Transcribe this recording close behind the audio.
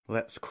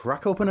Let's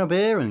crack open a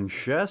beer and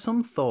share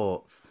some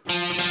thoughts.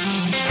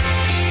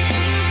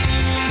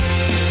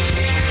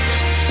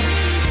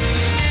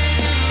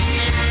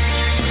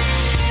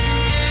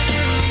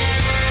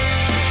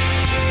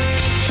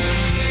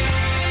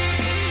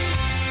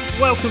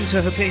 Welcome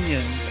to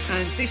Opinions,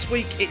 and this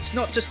week it's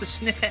not just a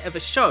snippet of a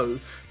show,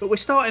 but we're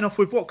starting off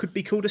with what could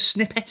be called a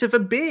snippet of a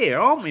beer,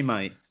 aren't we,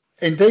 mate?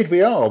 Indeed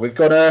we are. We've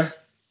got a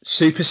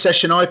Super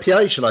Session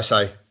IPA, shall I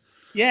say.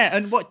 Yeah,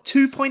 and what,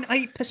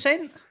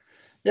 2.8%?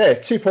 Yeah,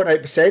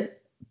 2.8%.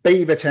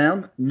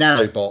 Beavertown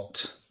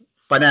Nanobot.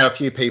 By now, a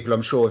few people,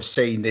 I'm sure, have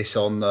seen this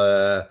on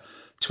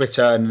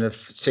Twitter and have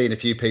seen a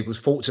few people's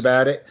thoughts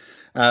about it.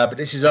 But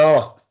this is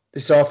our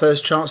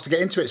first chance to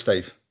get into it,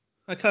 Steve.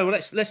 Okay, well,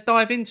 let's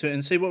dive into it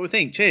and see what we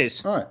think.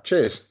 Cheers. All right,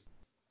 cheers.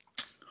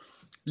 A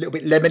little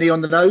bit lemony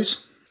on the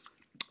nose.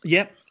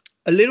 Yeah,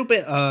 a little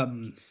bit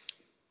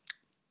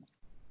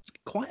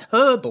quite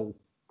herbal.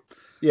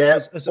 Yeah,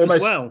 as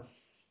almost well.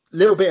 A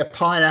little bit of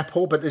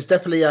pineapple, but there's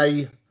definitely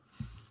a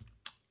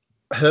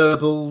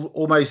herbal,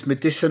 almost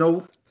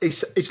medicinal.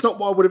 It's not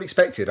what I would have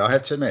expected, I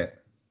have to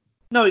admit.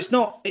 No, it's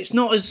not. It's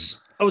not as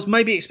I was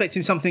maybe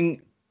expecting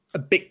something a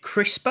bit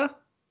crisper.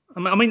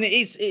 I mean, it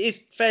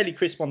is fairly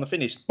crisp on the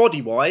finish.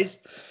 Body wise,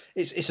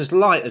 it's as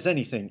light as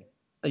anything.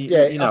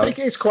 Yeah, you know. I think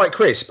it's quite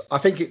crisp. I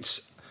think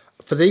it's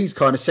for these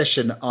kind of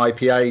session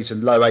IPAs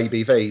and low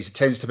ABVs. It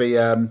tends to be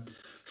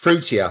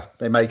fruitier.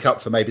 They make up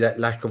for maybe that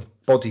lack of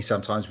body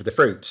sometimes with the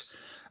fruit.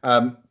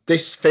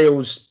 This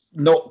feels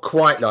not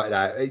quite like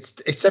that. It's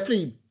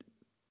definitely,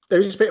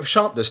 there is a bit of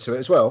sharpness to it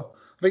as well.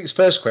 I think it's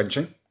first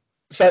quenching.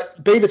 So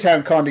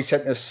Beavertown kindly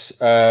sent us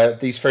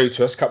these through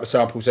to us, a couple of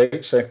samples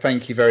each. So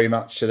thank you very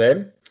much to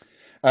them.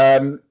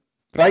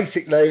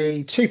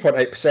 Basically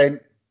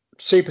 2.8%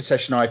 Super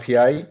Session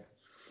IPA.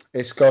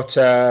 It's got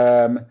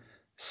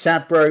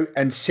Sabro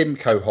and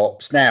Simcoe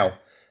hops. Now,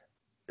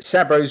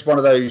 Sabro is one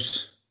of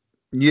those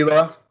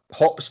newer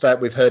hops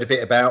that we've heard a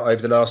bit about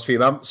over the last few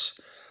months.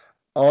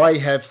 I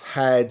have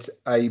had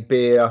a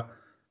beer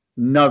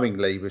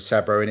knowingly with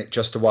Sabro in it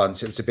just the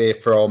once. It was a beer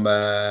from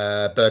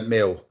Burnt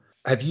Mill.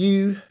 Have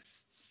you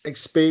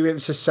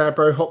experienced a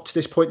Sabro hop to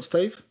this point,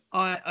 Steve?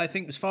 I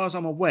think, as far as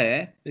I'm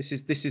aware, this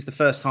is the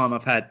first time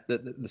I've had the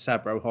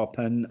Sabro hop,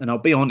 and I'll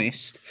be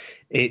honest,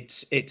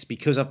 it's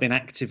because I've been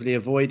actively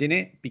avoiding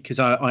it, because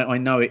I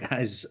know it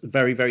has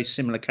very, very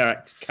similar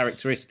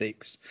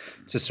characteristics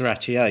to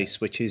Sorachi Ace,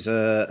 which is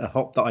a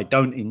hop that I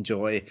don't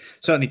enjoy.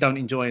 Certainly don't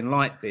enjoy in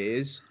light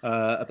beers.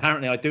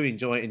 Apparently, I do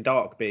enjoy it in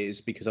dark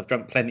beers because I've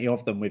drunk plenty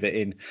of them with it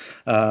in.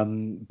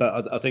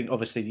 But I think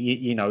obviously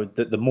you know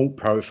that the malt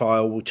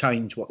profile will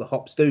change what the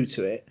hops do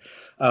to it.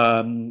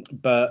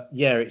 But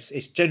yeah,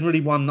 it's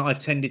generally one that I've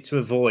tended to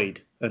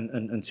avoid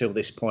until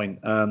this point.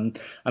 And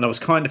I was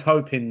kind of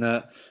hoping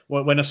that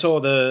when I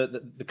saw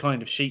the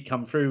kind of sheet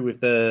come through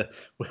with the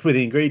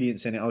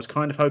ingredients in it, I was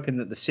kind of hoping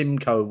that the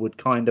Simcoe would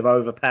kind of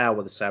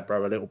overpower the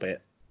Sabro a little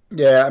bit.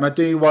 Yeah, and I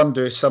do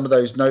wonder if some of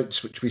those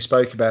notes which we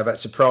spoke about that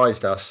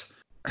surprised us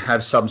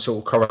have some sort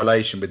of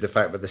correlation with the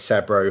fact that the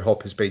Sabro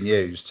hop has been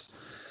used.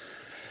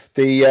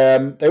 They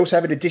also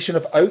have an addition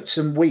of oats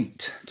and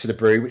wheat to the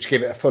brew, which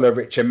give it a fuller,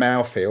 richer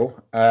mouthfeel.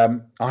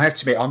 I have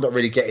to admit, I'm not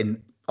really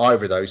getting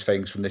either of those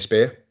things from this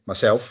beer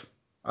myself.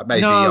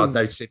 Maybe I'd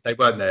notice if they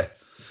weren't there.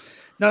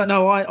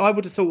 No, I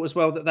would have thought as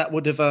well that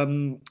would have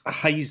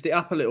hazed it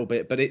up a little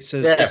bit, but it's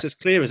as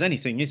clear as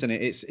anything, isn't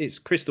it? It's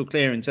crystal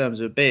clear in terms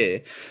of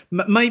beer.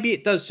 Maybe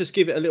it does just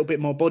give it a little bit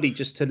more body,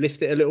 just to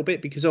lift it a little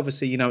bit, because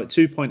obviously, you know, at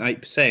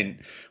 2.8%,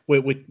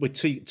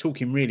 we're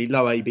talking really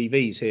low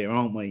ABVs here,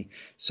 aren't we?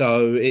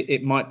 So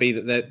it might be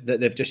that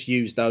they've just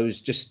used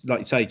those, just like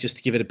you say, just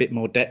to give it a bit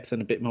more depth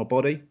and a bit more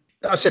body.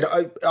 I said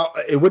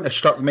it wouldn't have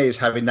struck me as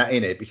having that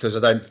in it because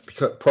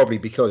probably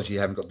because you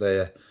haven't got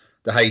the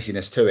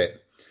haziness to it.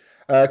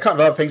 A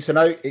couple of other things to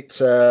note.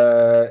 It's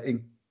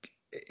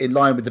in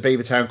line with the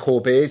Beavertown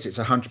core beers. It's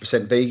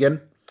 100%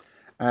 vegan.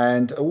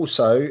 And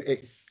also,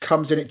 it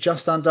comes in at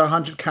just under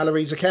 100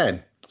 calories a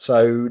can.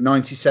 So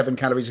 97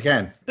 calories a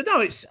can. But no,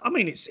 it's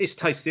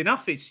tasty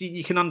enough.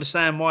 You can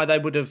understand why they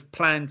would have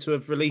planned to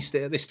have released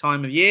it at this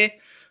time of year.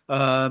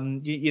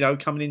 You know,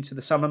 coming into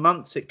the summer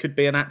months, it could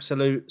be an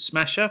absolute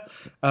smasher.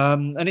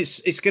 And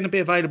it's going to be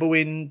available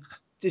in,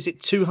 is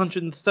it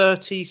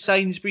 230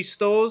 Sainsbury's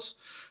stores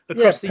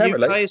across the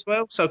UK as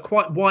well? So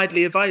quite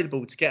widely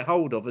available to get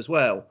hold of as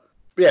well.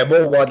 Yeah,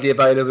 more widely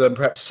available than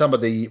perhaps some of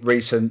the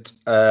recent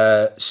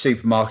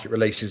supermarket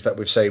releases that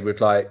we've seen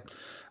with like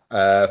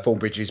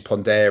Thornbridge's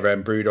Pondera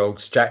and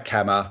Brewdog's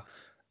Jackhammer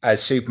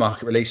as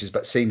supermarket releases,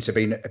 but seem to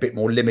be a bit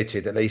more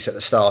limited, at least at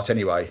the start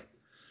anyway.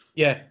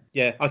 Yeah.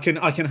 I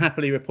can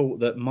happily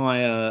report that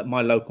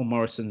my local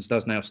Morrison's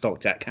does now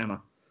stock Jackhammer.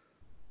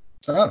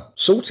 Oh,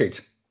 sorted.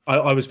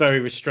 I was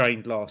very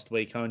restrained last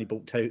week. I only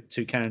bought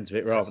two cans of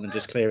it rather than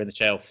just clearing the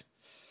shelf.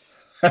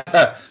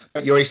 But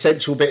your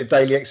essential bit of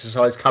daily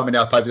exercise coming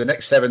up over the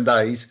next 7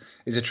 days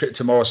is a trip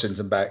to Morrison's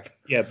and back.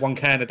 Yeah, 1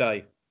 can a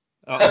day.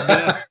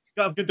 I'm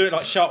going to do it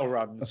like shuttle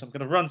runs. I'm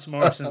going to run to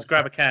Morrison's,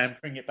 grab a can,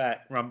 bring it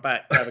back, run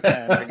back, grab a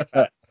can, bring it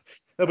back.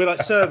 They'll be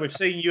like, "Sir, we've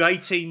seen you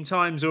 18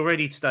 times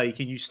already today.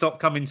 Can you stop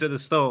coming to the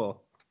store?"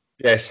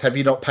 Yes. Have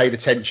you not paid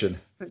attention?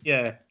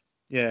 Yeah,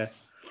 yeah.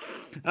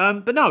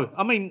 But no,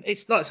 I mean,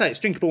 it's like I say, it's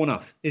drinkable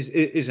enough,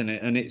 isn't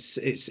it? And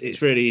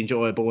it's really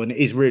enjoyable and it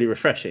is really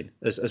refreshing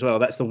as well.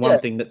 That's the one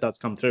thing that does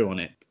come through on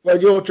it. Well,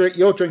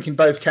 you're drinking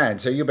both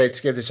cans, so you'll be able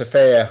to give this a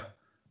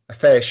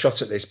fair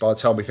shot at this by the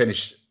time we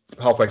finish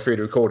halfway through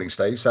the recording,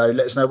 Steve. So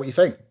let us know what you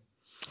think.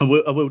 I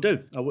will do.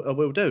 I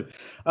will do.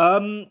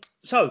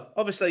 So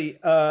obviously,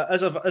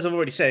 as I've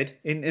already said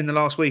in the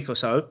last week or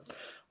so,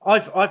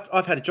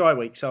 I've had a dry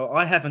week, so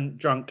I haven't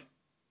drunk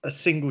a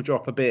single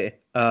drop of beer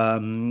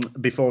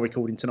before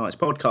recording tonight's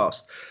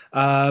podcast.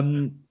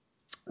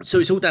 So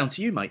it's all down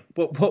to you, mate.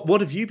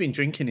 What have you been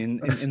drinking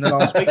in the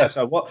last week or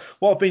so? What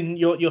have been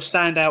your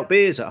standout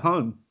beers at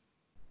home?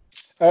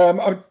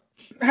 I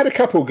had a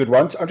couple of good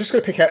ones. I'm just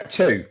going to pick out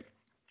two.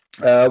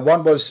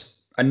 One was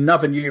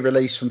another new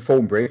release from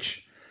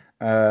Thornbridge,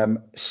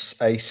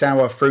 a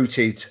sour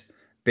fruited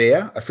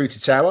beer, a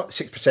fruited sour,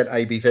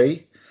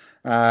 6%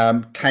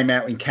 ABV. Came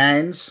out in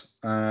cans,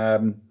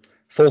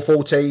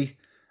 440.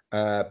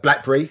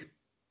 Blackberry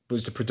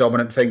was the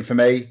predominant thing for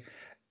me.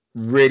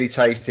 Really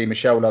tasty.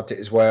 Michelle loved it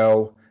as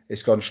well.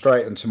 It's gone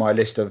straight onto my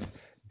list of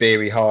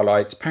beery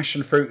highlights.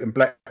 Passion fruit and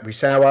blackberry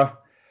sour.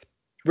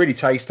 Really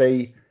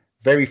tasty,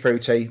 very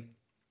fruity,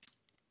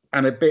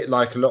 and a bit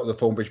like a lot of the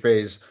Thornbridge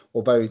beers,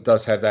 although it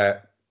does have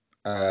that,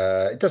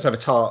 it does have a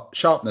tart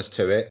sharpness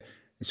to it.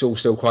 It's all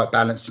still quite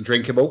balanced and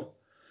drinkable.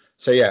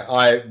 So yeah,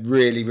 I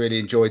really, really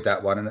enjoyed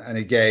that one. And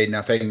again,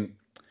 I think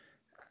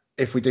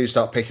if we do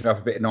start picking up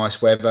a bit of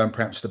nice weather and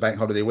perhaps the bank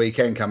holiday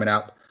weekend coming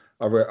up,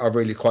 I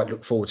really quite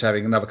look forward to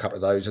having another couple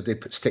of those. I did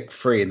put stick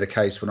 3 in the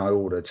case when I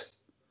ordered.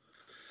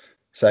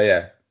 So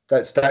yeah,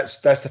 that's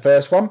the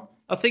first one.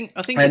 I think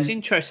it's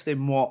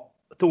interesting what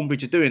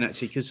Thornbridge are doing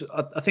actually, because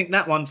I think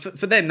that one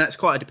for them, that's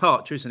quite a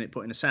departure, isn't it?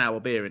 Putting a sour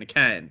beer in a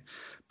can.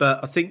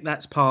 But I think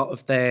that's part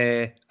of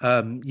their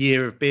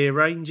year of beer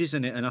range,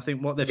 isn't it? And I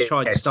think what they've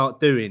tried to start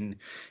doing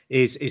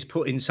is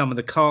putting some of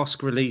the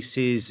cask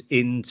releases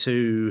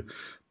into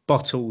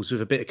bottles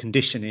with a bit of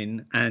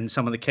conditioning, and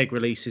some of the keg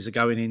releases are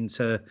going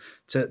into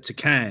to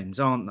cans,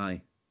 aren't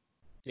they?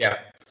 Yeah,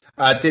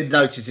 I did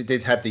notice it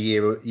did have the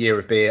year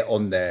of beer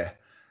on there,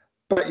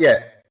 but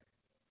yeah,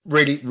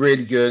 really,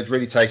 really good,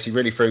 really tasty,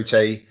 really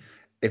fruity.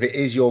 If it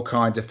is your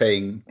kind of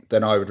thing,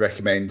 then I'd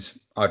recommend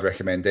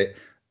it.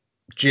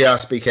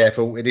 Just be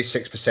careful. It is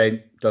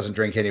 6%. Doesn't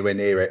drink anywhere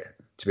near it,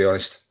 to be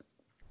honest.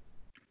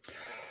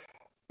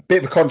 Bit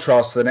of a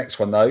contrast to the next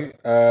one though.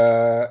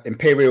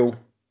 Imperial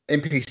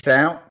Impy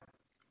Stout.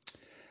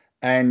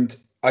 And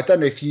I don't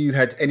know if you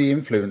had any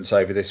influence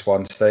over this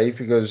one, Steve,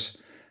 because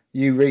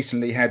you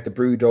recently had the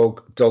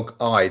Brewdog Dog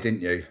Eye,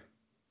 didn't you?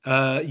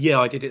 Yeah,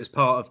 I did it as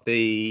part of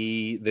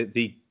the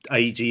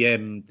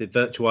AGM, the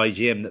virtual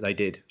AGM that they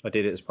did. I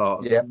did it as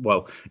part of,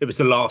 well, it was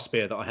the last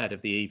beer that I had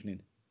of the evening.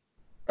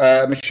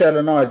 Michelle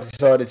and I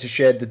decided to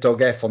share the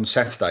Dog F on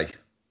Saturday.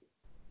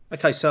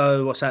 Okay,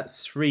 so what's that,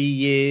 3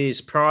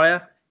 years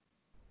prior?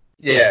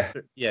 Yeah.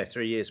 Yeah,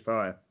 3 years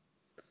prior.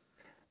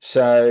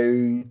 So,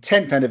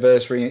 10th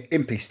anniversary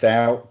Impy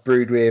Stout,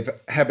 brewed with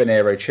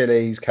habanero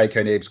chilies,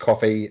 Keiko nibs,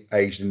 coffee,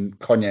 aged in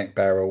cognac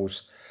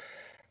barrels.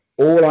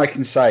 All I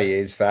can say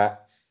is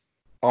that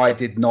I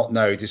did not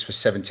know this was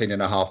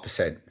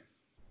 17.5%.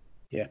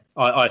 Yeah,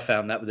 I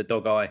found that with the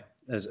Dog Eye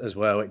as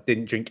well. It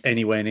didn't drink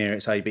anywhere near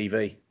its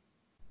ABV.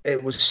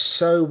 It was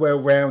so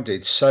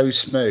well-rounded, so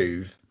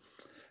smooth.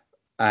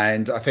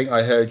 And I think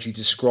I heard you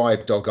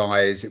describe Dog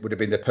Eye as it would have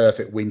been the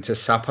perfect winter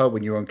supper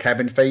when you're on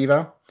cabin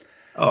fever.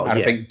 Oh, and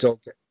yeah. I think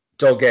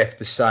Dog F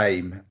the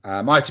same.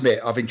 I might admit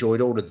I've enjoyed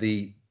all of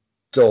the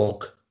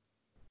Dog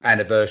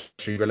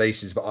anniversary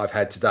releases that I've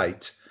had to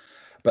date,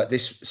 but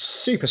this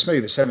super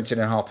smooth at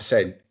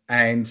 17.5%,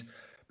 and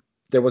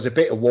there was a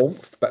bit of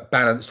warmth, but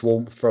balanced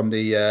warmth from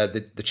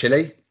the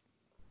chili.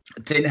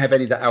 Didn't have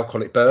any of that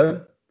alcoholic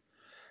burn.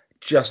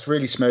 Just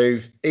really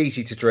smooth,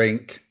 easy to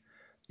drink.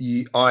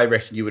 I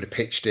reckon you would have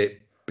pitched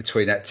it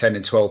between that 10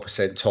 and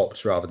 12%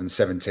 tops rather than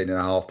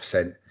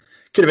 17.5%.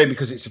 Could have been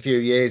because it's a few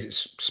years,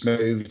 it's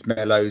smooth,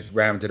 mellowed,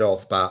 rounded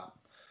off, but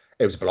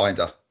it was a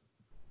blinder.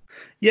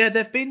 Yeah,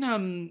 they've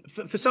been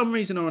for some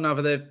reason or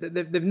another,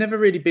 they've never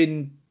really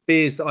been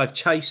beers that I've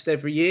chased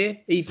every year,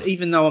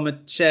 even though I'm a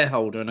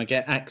shareholder and I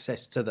get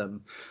access to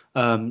them,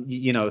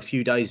 a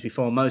few days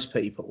before most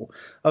people.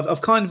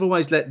 I've kind of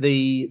always let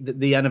the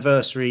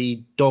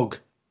anniversary Dog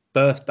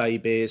birthday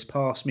beers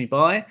pass me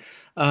by,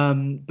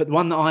 but the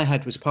one that I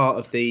had was part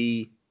of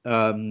the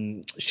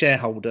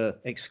shareholder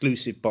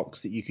exclusive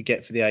box that you could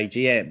get for the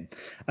AGM,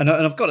 and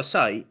I've got to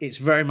say it's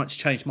very much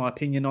changed my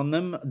opinion on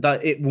them.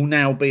 That it will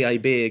now be a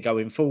beer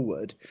going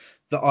forward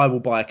that I will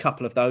buy a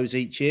couple of those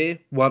each year,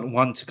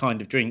 one to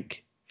kind of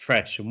drink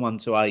fresh and one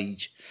to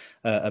age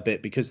a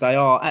bit, because they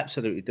are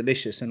absolutely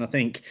delicious. And I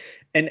think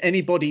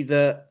anybody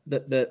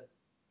that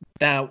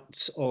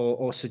doubts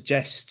or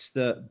suggests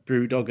that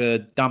Brewdog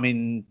are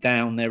dumbing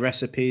down their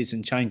recipes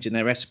and changing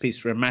their recipes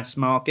for a mass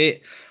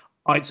market,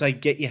 I'd say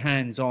get your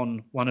hands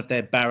on one of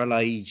their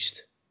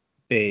barrel-aged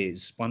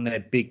beers, one of their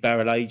big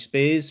barrel aged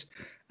beers,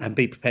 and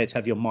be prepared to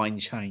have your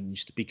mind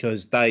changed,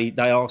 because they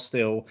are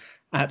still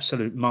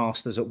absolute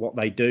masters at what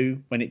they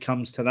do when it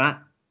comes to that.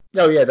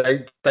 Oh yeah,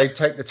 they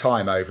take the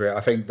time over it.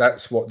 I think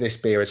that's what this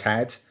beer has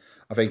had.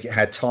 I think it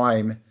had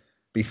time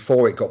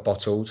before it got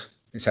bottled.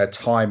 It's had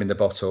time in the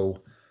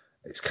bottle.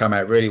 It's come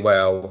out really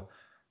well,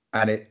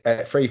 and it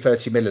at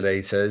 330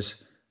 milliliters,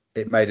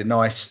 it made a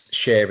nice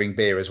sharing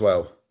beer as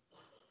well.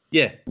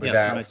 Yeah,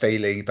 without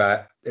feeling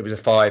that it was a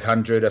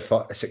 500, a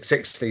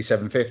 660,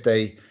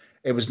 750.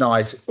 It was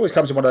nice. It always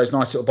comes in one of those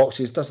nice little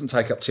boxes. Doesn't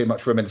take up too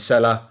much room in the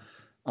cellar.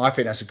 I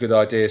think that's a good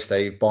idea,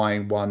 Steve,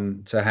 buying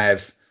one to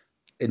have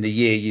in the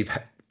year you've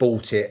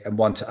bought it, and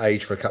one to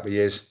age for a couple of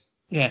years.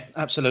 Yeah,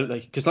 absolutely.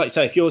 Because like you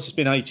say, if yours has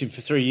been aging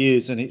for 3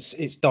 years and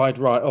it's died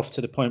right off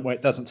to the point where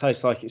it doesn't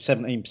taste like it's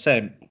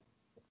 17%,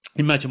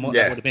 imagine what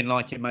that would have been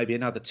like in maybe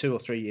another 2 or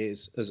 3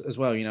 years as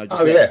well, you know,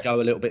 just go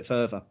a little bit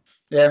further.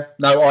 Yeah,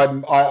 no,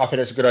 I think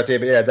that's a good idea.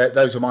 But yeah,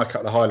 those are my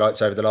couple of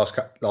highlights over the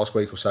last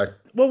week or so.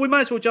 Well, we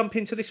might as well jump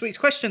into this week's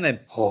question then.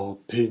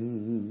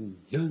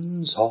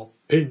 Opinions,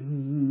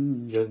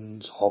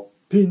 opinions,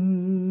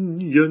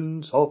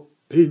 opinions,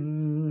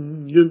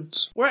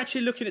 opinions. We're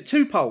actually looking at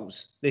 2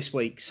 polls this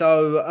week.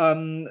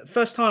 So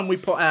first time we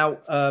put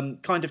out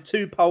kind of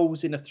 2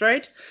 polls in a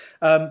thread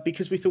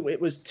because we thought it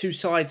was 2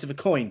 sides of a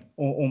coin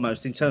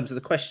almost in terms of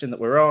the question that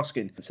we're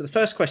asking. So the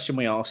first question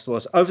we asked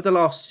was, over the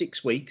last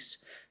 6 weeks,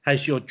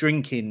 has your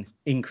drinking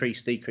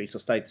increased, decreased, or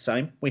stayed the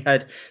same? We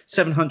had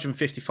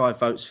 755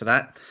 votes for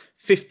that.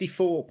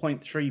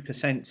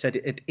 54.3% said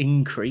it had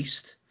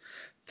increased.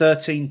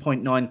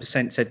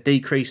 13.9% said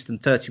decreased,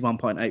 and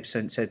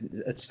 31.8% said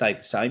it stayed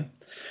the same.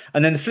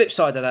 And then the flip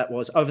side of that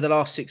was, over the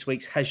last 6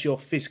 weeks, has your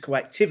physical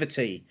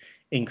activity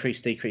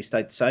increased, decreased,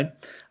 stayed the same?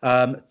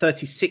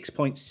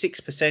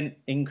 36.6%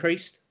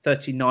 increased,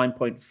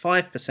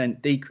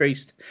 39.5%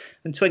 decreased,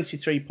 and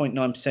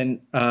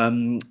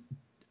 23.9%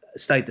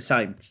 stayed the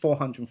same.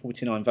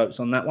 449 votes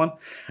on that one.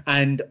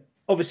 And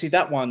obviously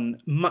that one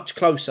much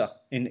closer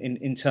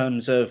in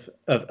terms of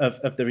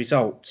the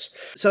results.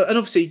 So, and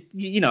obviously,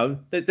 you know,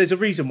 there's a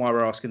reason why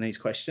we're asking these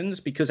questions,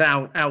 because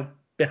our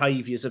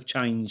behaviours have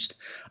changed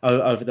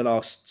over the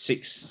last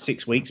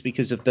six weeks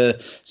because of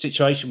the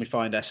situation we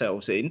find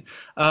ourselves in.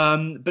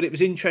 But it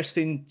was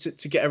interesting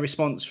to get a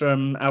response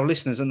from our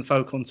listeners and the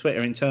folk on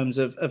Twitter in terms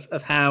of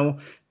how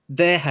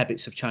their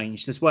habits have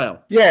changed as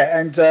well. Yeah,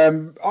 and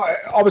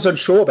I was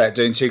unsure about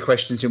doing 2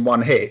 questions in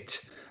one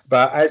hit,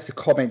 but as the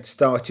comments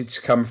started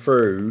to come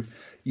through,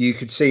 you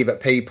could see that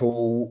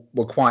people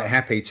were quite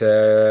happy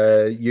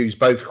to use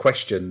both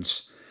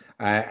questions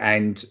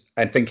and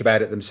think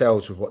about it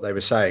themselves with what they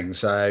were saying.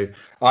 So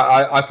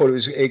I thought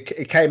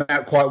it came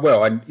out quite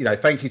well. And, you know,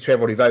 thank you to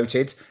everybody who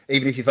voted.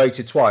 Even if you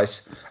voted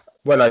twice,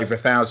 well over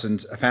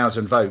 1,000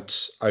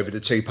 votes over the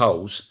 2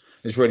 polls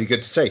is really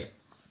good to see.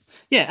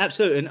 Yeah,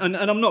 absolutely, and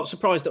I'm not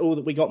surprised at all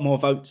that we got more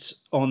votes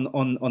on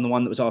the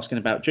one that was asking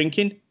about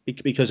drinking,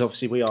 because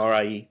obviously we're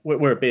a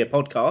beer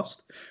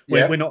podcast.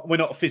 We're not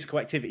a physical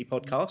activity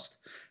podcast.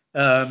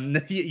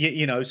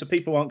 You know, so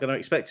people aren't going to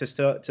expect us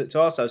to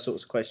ask those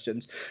sorts of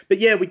questions. But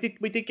yeah, we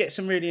did get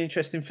some really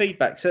interesting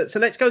feedback. So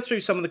let's go through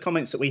some of the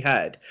comments that we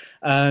had,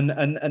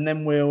 and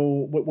then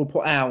we'll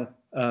put our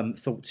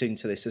thoughts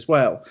into this as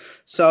well.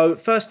 So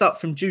first up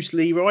from Juice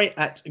Leroy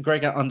at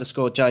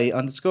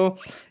Gregor_J_.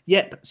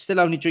 Yep, still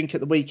only drink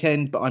at the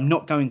weekend, but I'm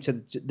not going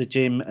to the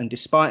gym, and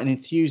despite an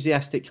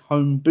enthusiastic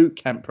home boot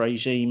camp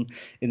regime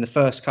in the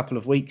first couple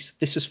of weeks,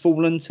 this has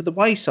fallen to the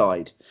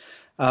wayside.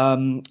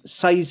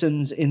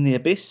 Saisons in the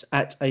Abyss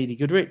at AD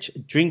Goodrich.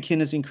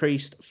 Drinking has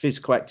increased,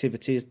 physical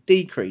activity has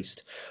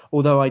decreased.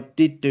 Although I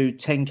did do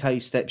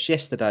 10k steps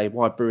yesterday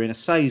while brewing a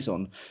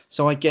saison,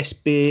 so I guess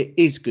beer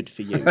is good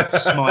for you.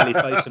 Smiley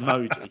face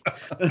emoji.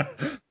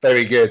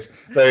 Very good,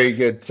 very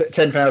good.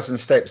 10,000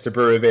 steps to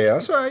brew a beer.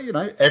 That's right. You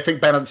know, everything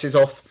balances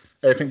off.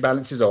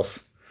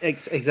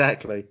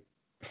 Exactly.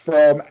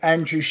 From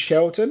Andrew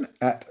Sheldon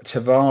at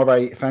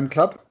Tavare Fan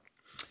Club.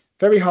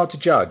 Very hard to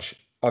judge.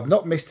 I've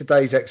not missed a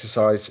day's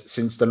exercise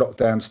since the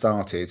lockdown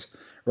started,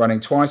 running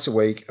twice a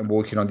week and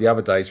walking on the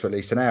other days for at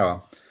least an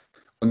hour.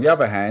 On the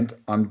other hand,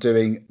 I'm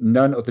doing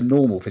none of the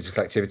normal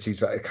physical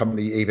activities that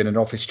accompany even an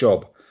office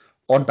job.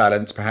 On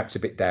balance, perhaps a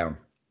bit down.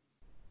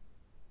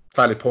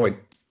 Valid point.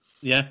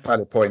 Yeah.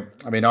 Valid point.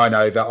 I mean, I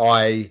know that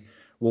I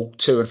walk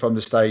to and from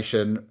the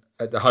station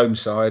at the home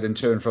side and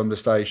to and from the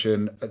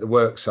station at the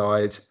work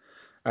side,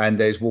 and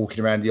there's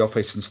walking around the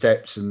office and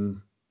steps,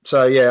 and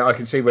so yeah, I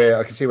can see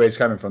where it's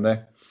coming from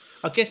there.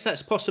 I guess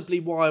that's possibly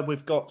why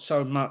we've got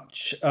so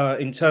much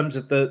in terms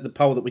of the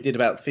poll that we did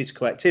about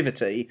physical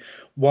activity,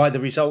 why the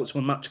results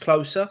were much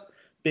closer,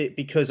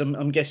 because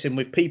I'm guessing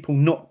with people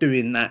not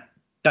doing that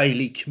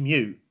daily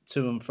commute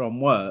to and from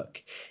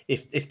work,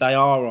 if they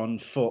are on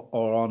foot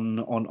or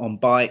on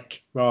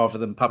bike rather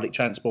than public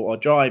transport or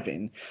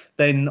driving,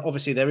 then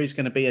obviously there is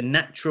going to be a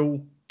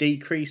natural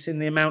decrease in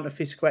the amount of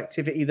physical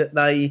activity that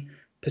they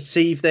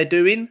perceive they're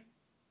doing.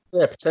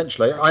 Yeah,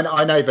 potentially.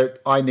 I know that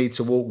I need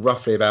to walk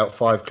roughly about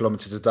 5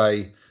 kilometres a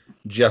day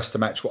just to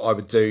match what I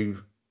would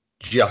do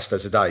just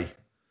as a day.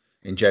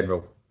 in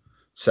general.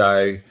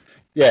 So,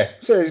 yeah,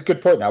 so it's a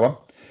good point, that one.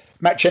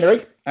 Matt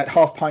Chinnery at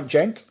Half Pint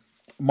Gent.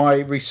 My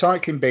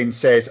recycling bin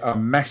says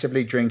I'm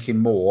massively drinking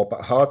more,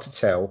 but hard to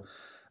tell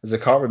as I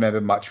can't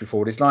remember much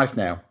before this life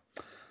now.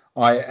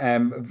 I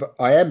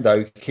am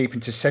though keeping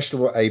to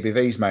sessionable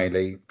ABVs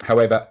mainly.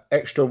 However,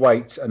 extra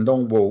weights and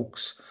long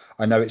walks,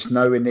 I know it's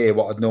nowhere near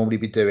what I'd normally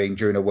be doing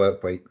during a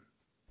work week.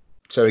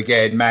 So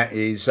again, Matt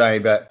is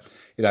saying that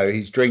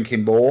he's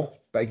drinking more,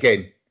 but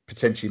again,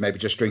 potentially maybe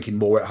just drinking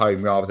more at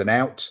home rather than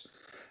out.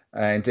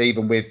 And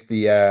even with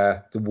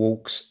the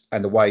walks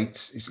and the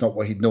weights, it's not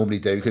what he'd normally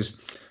do, because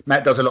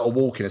Matt does a lot of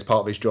walking as part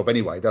of his job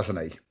anyway, doesn't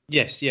he?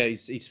 Yes, yeah,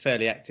 he's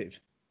fairly active.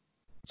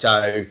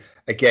 So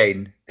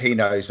again, he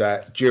knows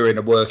that during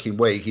a working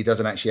week, he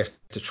doesn't actually have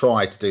to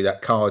try to do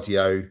that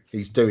cardio.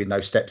 He's doing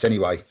those steps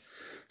anyway.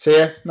 So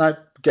yeah, no,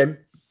 again,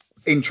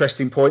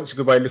 interesting points. A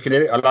good way of looking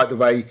at it. I like the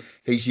way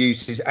he's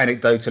used his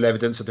anecdotal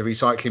evidence of the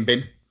recycling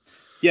bin.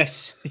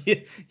 Yes,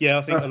 yeah,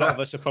 I think a lot of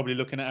us are probably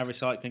looking at our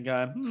recycling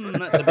going,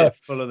 that's a bit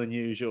fuller than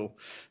usual.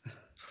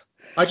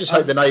 I just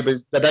hope the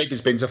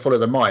neighbours' bins are fuller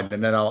than mine,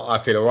 and then I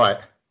feel all right.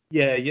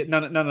 Yeah,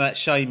 none of that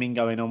shaming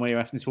going on where you're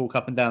having to walk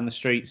up and down the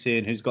street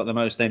seeing who's got the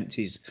most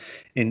empties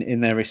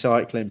in their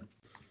recycling.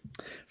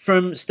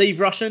 From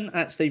Steve Russian,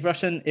 at Steve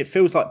Russian, it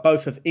feels like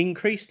both have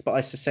increased, but I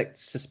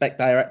suspect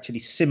they are actually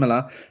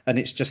similar, and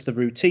it's just the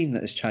routine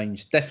that has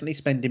changed. Definitely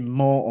spending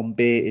more on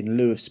beer in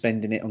lieu of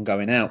spending it on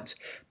going out.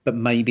 But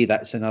maybe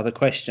that's another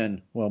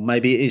question. Well,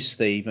 maybe it is,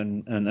 Steve,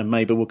 and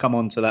maybe we'll come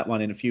on to that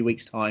one in a few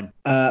weeks' time.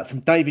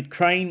 From David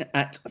Crane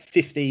at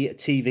 50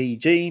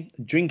 TVG,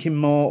 drinking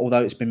more,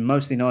 although it's been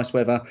mostly nice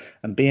weather,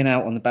 and being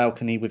out on the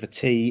balcony with a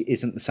tea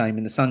isn't the same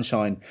in the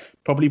sunshine.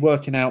 Probably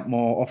working out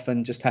more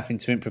often, just having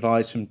to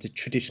improvise from the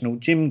traditional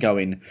gym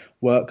going.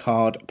 Work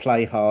hard,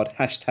 play hard,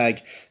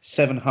 hashtag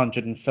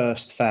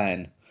 701st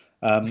fan.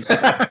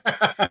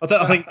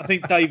 I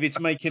think David's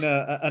making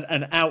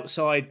an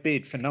outside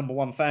bid for number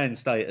one fan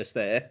status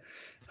there.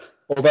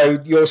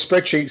 Although your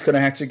spreadsheet's going to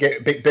have to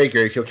get a bit bigger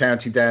if you're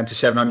counting down to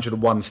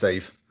 701,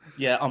 Steve.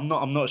 Yeah, I'm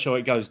not sure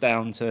it goes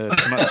down to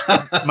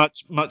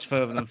much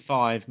further than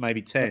 5,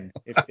 maybe 10,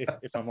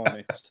 if I'm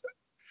honest.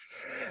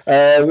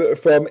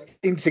 From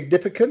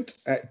insignificant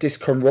at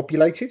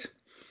discombobulated.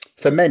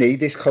 For many,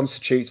 this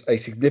constitutes a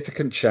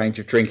significant change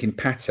of drinking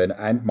pattern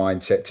and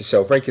mindset to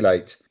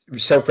self-regulate.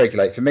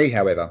 For me,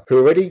 however, who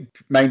already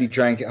mainly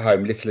drank at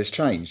home, little has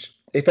changed.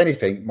 If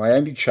anything, my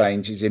only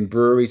change is in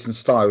breweries and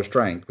styles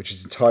drank, which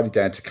is entirely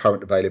down to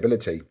current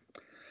availability.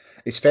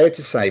 It's fair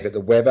to say that the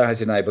weather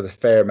has enabled a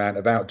fair amount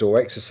of outdoor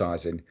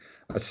exercising.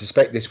 I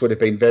suspect this would have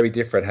been very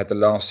different had the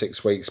last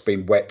 6 weeks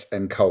been wet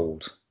and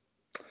cold.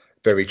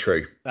 Very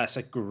true. That's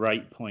a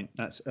great point.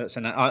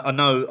 I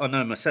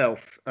know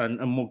myself,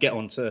 and we'll get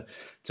on to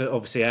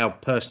obviously our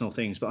personal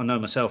things, but I know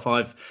myself.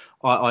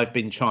 I've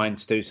been trying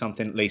to do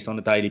something at least on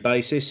a daily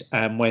basis,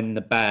 and when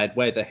the bad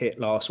weather hit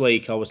last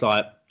week, I was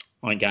like,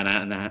 I ain't going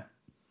out in that.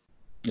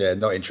 Yeah,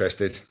 not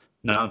interested.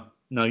 No.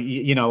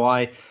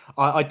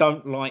 I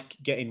don't like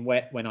getting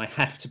wet when I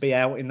have to be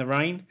out in the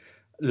rain.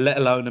 Let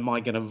alone am I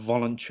going to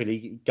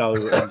voluntarily go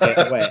and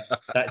get wet.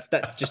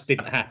 That just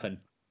didn't happen.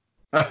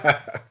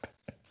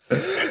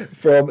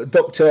 From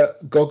Dr.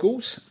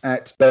 Goggles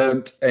at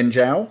Burnt and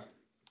Jowl.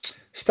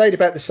 Stayed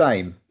about the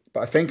same, but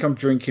I think I'm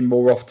drinking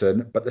more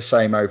often, but the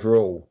same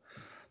overall.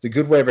 The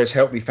good weather has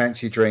helped me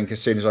fancy a drink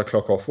as soon as I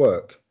clock off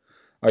work.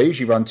 I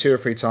usually run 2 or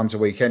 3 times a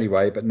week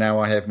anyway, but now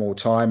I have more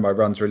time, my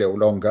runs are a little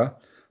longer.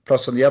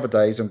 Plus on the other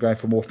days, I'm going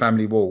for more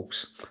family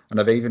walks, and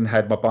I've even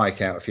had my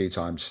bike out a few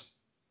times.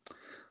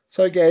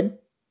 So again,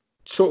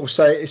 sort of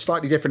say it's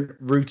slightly different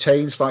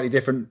routine, slightly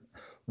different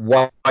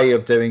way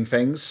of doing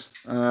things.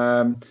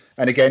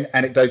 And again,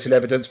 anecdotal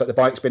evidence that the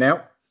bike's been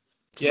out.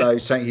 Yeah. So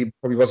something he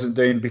probably wasn't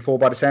doing before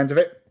by the sounds of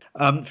it.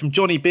 From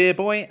Johnny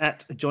Beerboy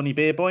at Johnny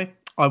Beerboy.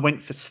 I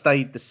went for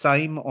stayed the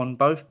same on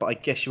both, but I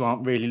guess you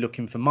aren't really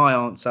looking for my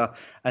answer,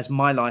 as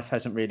my life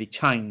hasn't really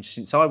changed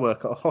since I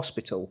work at a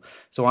hospital.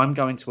 So I'm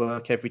going to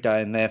work every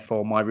day, and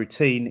therefore my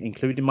routine,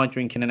 including my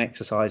drinking and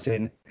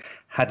exercising,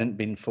 hadn't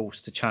been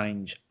forced to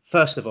change.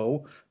 First of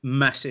all,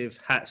 massive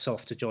hats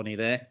off to Johnny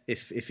there.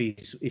 If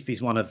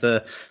he's one of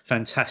the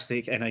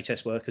fantastic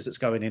NHS workers that's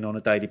going in on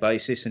a daily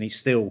basis and he's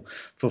still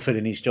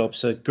fulfilling his job.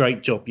 So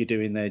great job you're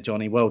doing there,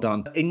 Johnny. Well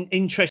done.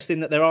 Interesting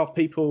that there are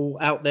people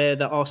out there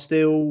that are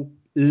still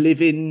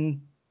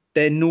living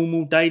their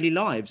normal daily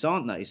lives,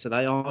 aren't they? So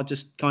they are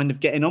just kind of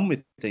getting on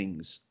with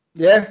things.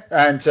 Yeah,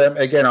 and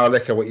again, I'll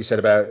echo what you said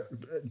about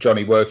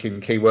Johnny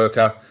working, key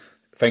worker.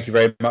 Thank you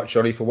very much,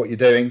 Johnny, for what you're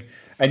doing.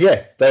 And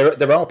yeah,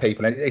 there are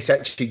people, and it's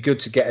actually good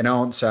to get an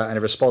answer and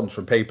a response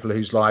from people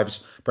whose lives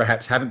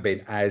perhaps haven't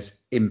been as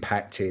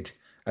impacted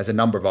as a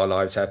number of our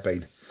lives have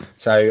been.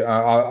 So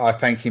I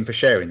thank him for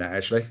sharing that,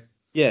 actually.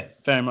 Yeah,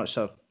 very much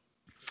so.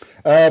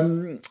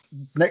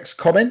 Next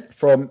comment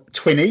from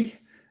Twinny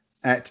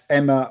at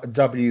Emma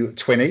W.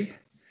 Twinny.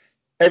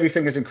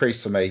 Everything has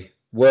increased for me.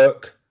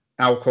 Work,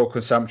 alcohol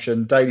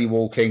consumption, daily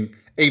walking,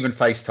 even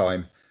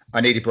FaceTime.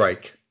 I need a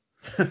break.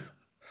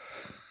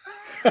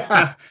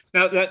 Now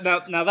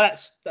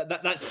that's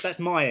that's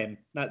my M.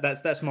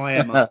 That's my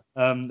Emma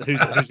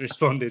who's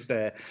responded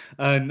there,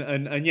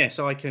 and yes,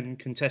 I can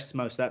contest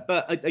most of that.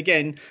 But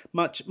again,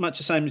 much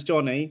the same as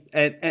Johnny.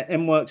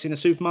 Em works in a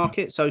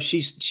supermarket, so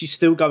she's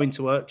still going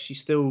to work. She's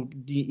still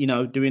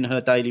doing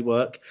her daily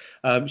work.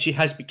 She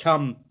has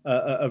become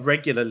a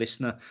regular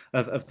listener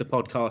of the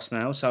podcast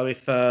now. So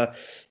if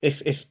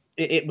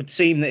it would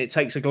seem that it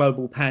takes a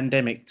global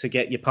pandemic to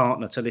get your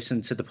partner to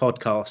listen to the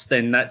podcast,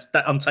 then that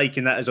I'm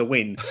taking that as a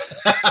win.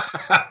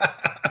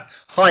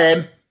 Hi,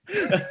 Em.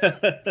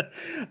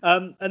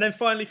 And then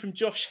finally from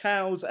Josh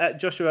Howes at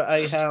Joshua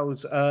A.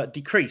 Howes,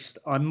 decreased.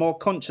 I'm more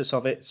conscious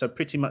of it, so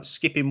pretty much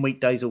skipping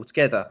weekdays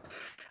altogether.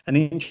 And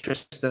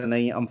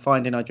interestingly, I'm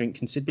finding I drink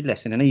considerably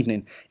less in an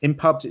evening. In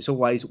pubs, it's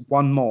always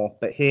one more,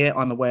 but here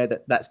I'm aware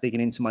that that's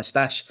digging into my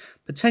stash,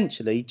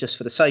 potentially just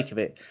for the sake of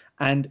it.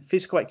 And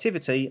physical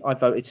activity, I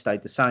voted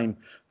stayed the same,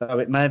 though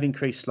it may have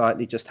increased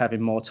slightly just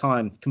having more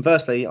time.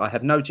 Conversely, I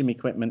have no gym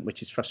equipment,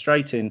 which is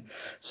frustrating,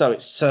 so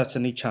it's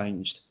certainly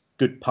changed.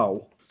 Good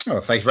poll.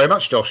 Oh, thank you very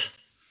much, Josh.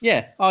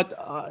 Yeah,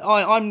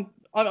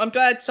 I'm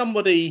glad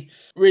somebody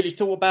really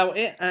thought about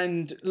it,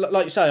 and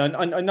like you say,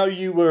 I know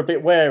you were a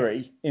bit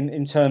wary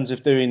in terms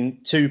of doing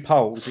two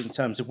polls in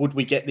terms of would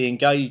we get the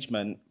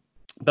engagement,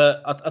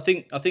 but I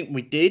think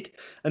we did,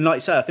 and like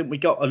you say, I think we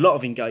got a lot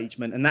of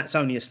engagement, and that's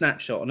only a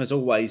snapshot. And as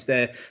always,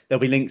 there'll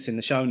be links in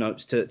the show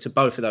notes to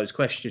both of those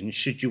questions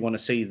should you want to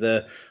see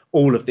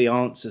all of the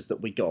answers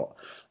that we got.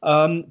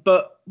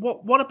 But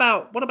what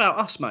about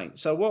us, mate?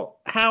 So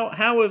how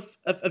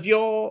have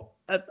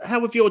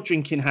your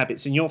drinking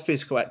habits and your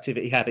physical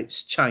activity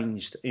habits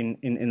changed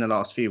in the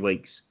last few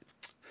weeks?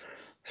 I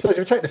suppose if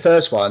we take the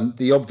first one,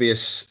 the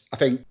obvious, I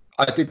think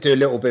I did do a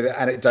little bit of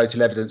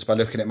anecdotal evidence by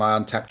looking at my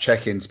Untapped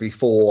check-ins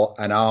before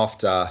and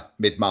after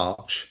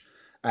mid-March,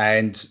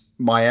 and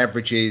my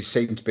averages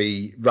seem to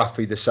be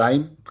roughly the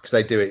same because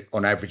they do it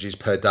on averages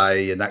per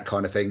day and that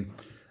kind of thing.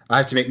 I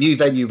have to admit, new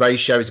venue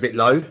ratio is a bit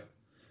low.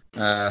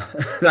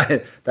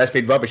 That's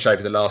been rubbish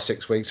over the last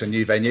 6 weeks on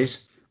new venues.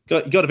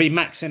 You got to be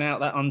maxing out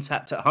that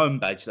Untapped at home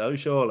badge, though,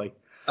 surely.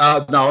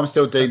 No, I'm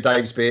still doing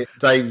Dave's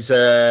breakfast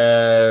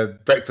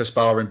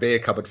bar and beer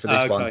cupboard for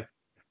this one.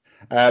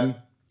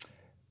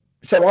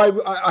 So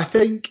I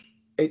think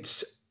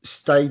it's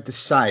stayed the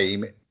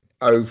same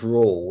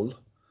overall,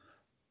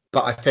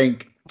 but I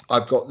think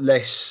I've got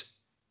less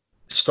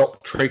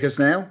stop triggers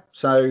now.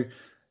 So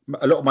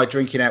a lot of my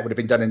drinking out would have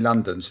been done in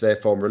London, so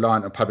therefore I'm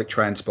reliant on public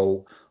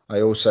transport.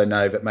 I also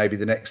know that maybe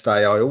the next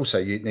day I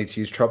also need to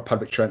use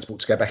public transport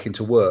to go back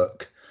into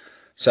work.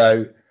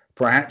 So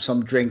perhaps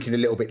I'm drinking a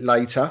little bit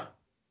later,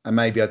 and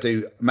maybe a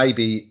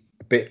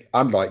bit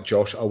unlike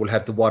Josh, I will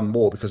have the one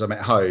more because I'm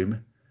at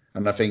home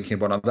and I'm thinking,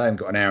 well, I haven't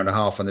got an hour and a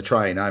half on the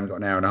train. I haven't got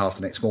an hour and a half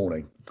the next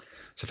morning.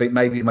 So I think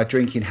maybe my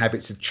drinking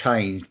habits have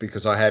changed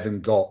because I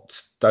haven't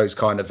got those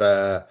kind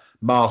of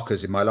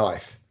markers in my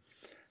life.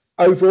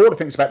 Overall, I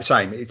think it's about the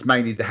same. It's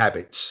mainly the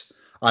habits.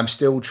 I'm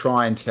still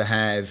trying to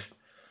have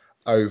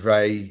over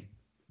a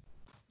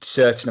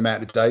certain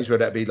amount of days,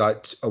 whether that be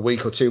like a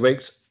week or 2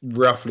 weeks,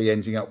 roughly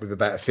ending up with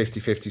about a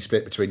 50-50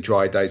 split between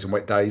dry days and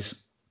wet days.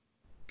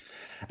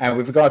 And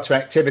with regard to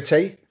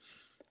activity,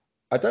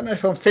 I don't know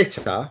if I'm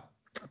fitter,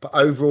 but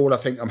overall I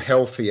think I'm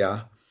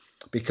healthier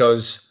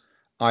because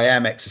I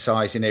am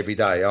exercising every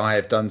day. I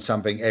have done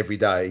something every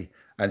day,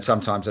 and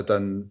sometimes I've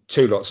done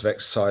 2 lots of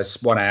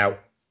exercise, one out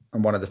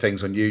and one of the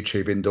things on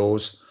YouTube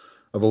indoors.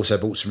 I've also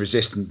bought some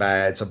resistant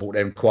bands. I bought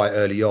them quite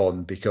early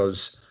on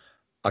because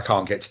I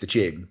can't get to the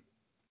gym,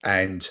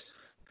 and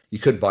you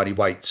couldn't buy any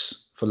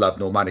weights for love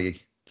nor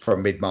money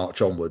from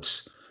mid-March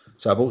onwards.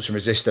 So I bought some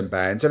resistant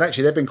bands, and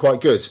actually they've been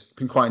quite good.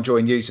 Been quite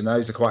enjoying using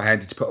those. They're quite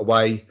handy to put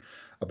away.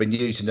 I've been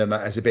using them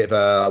as a bit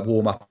of a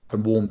warm up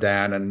and warm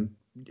down, and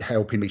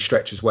helping me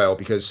stretch as well,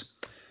 because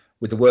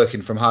with the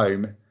working from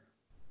home,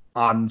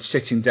 I'm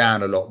sitting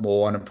down a lot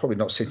more, and I'm probably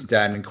not sitting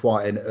down in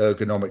quite an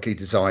ergonomically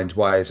designed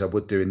way as I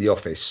would do in the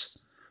office.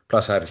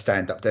 Plus I have a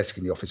stand-up desk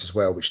in the office as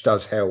well, which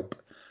does help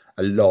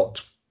a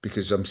lot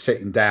because I'm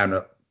sitting down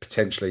at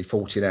potentially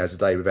 14 hours a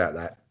day without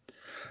that.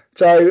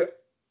 So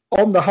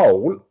on the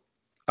whole,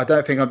 I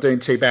don't think I'm doing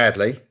too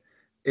badly.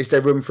 Is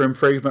there room for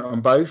improvement on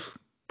both?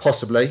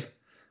 Possibly.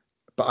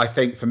 But I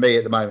think for me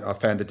at the moment, I've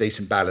found a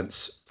decent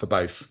balance for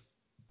both.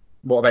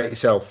 What about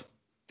yourself?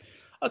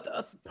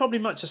 Probably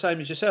much the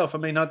same as yourself. I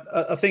mean,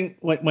 I think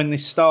when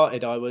this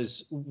started,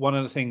 one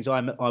of the things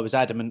I was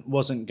adamant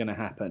wasn't going to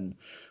happen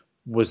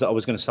was that I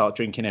was going to start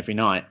drinking every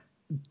night,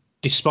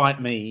 despite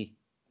me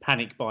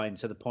panic buying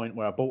to the point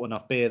where I bought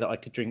enough beer that I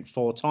could drink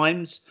 4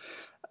 times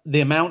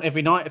the amount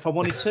every night if I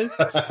wanted to.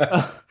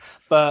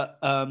 But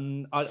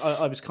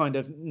I was kind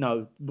of,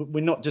 no,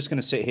 we're not just going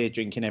to sit here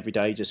drinking every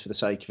day just for the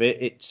sake of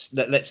it.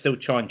 Let's still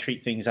try and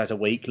treat things as a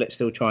week. Let's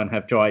still try and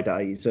have dry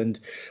days. And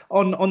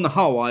on the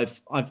whole, I've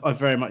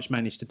very much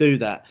managed to do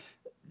that.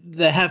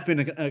 There have been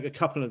a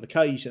couple of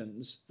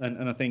occasions,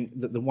 and I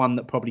think that the one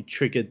that probably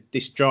triggered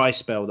this dry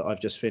spell that I've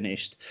just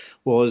finished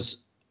was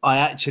I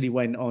actually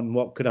went on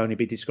what could only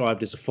be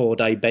described as a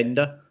 4-day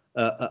bender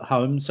at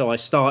home. So I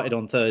started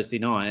on Thursday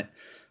night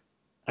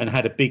and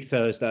had a big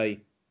Thursday,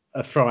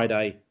 a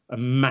Friday, a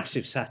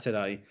massive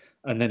Saturday,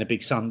 and then a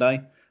big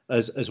Sunday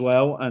as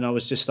well. And I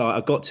was just like,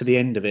 I got to the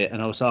end of it,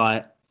 and I was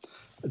like,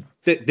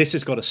 this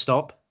has got to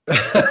stop.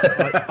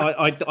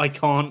 I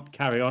can't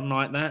carry on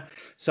like that.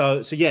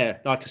 So yeah,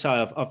 like I say,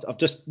 I've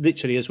just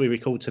literally, as we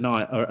record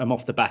tonight, I'm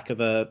off the back of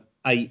a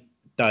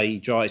 8-day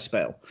dry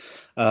spell,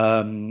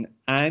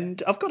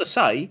 and I've got to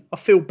say I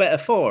feel better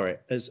for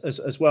it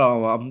as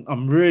well.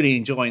 I'm really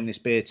enjoying this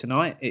beer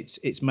tonight.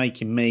 It's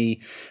making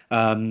me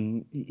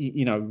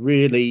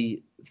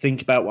really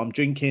think about what I'm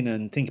drinking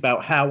and think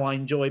about how I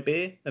enjoy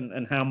beer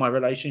and how my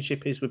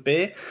relationship is with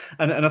beer.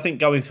 And I think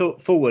going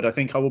forward, I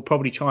think I will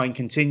probably try and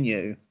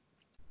continue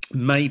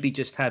maybe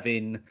just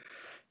having,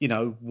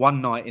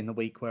 one night in the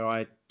week where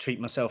I treat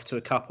myself to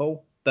a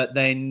couple, but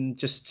then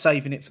just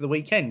saving it for the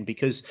weekend,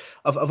 because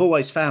I've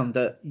always found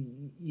that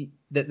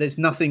there's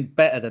nothing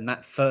better than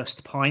that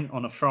first pint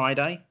on a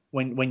Friday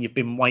when you've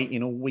been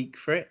waiting all week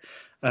for it.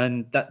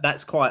 And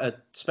that's quite a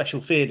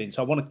special feeling.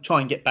 So I want to try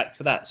and get back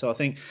to that. So I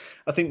think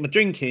my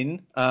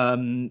drinking,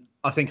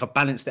 I think I've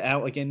balanced it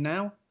out again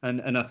now.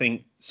 And I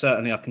think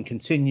certainly I can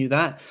continue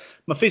that.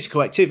 My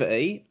physical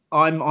activity,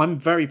 I'm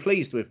very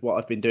pleased with what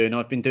I've been doing.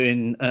 I've been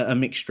doing a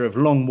mixture of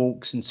long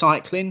walks and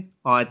cycling.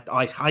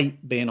 I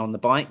hate being on the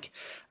bike.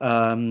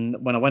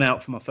 When I went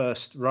out for my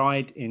first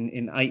ride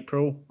in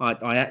April,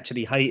 I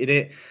actually hated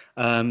it.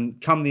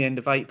 Come the end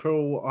of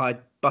April, I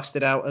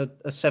busted out a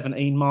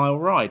 17-mile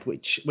ride,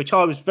 which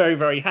I was very,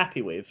 very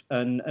happy with.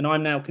 And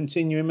I'm now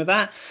continuing with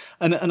that.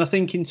 And I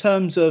think in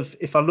terms of,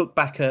 if I look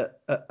back at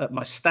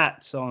my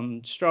stats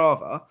on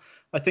Strava,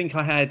 I think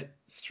I had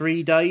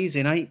 3 days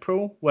in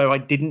April where I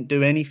didn't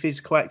do any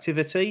physical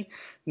activity.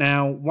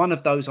 Now, one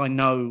of those I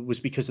know was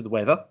because of the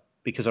weather,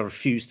 because I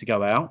refused to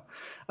go out.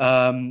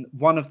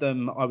 One of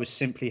them, I was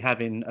simply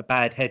having a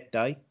bad head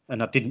day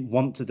and I didn't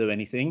want to do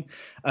anything.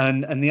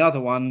 And the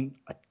other one,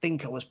 I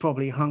think I was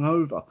probably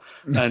hungover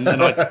and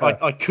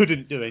I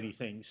couldn't do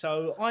anything.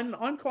 So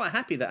I'm quite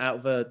happy that out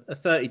of a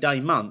 30-day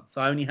month,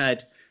 I only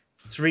had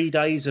 3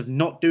 days of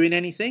not doing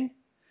anything.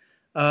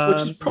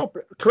 Which is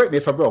probably, correct me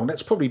if I'm wrong,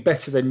 that's probably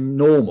better than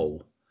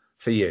normal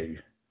for you.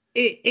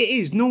 It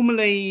is.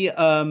 Normally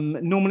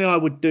I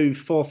would do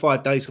 4 or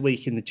 5 days a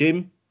week in the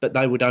gym, but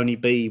they would only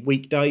be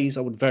weekdays.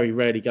 I would very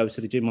rarely go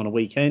to the gym on a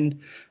weekend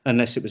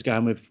unless it was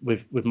going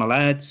with my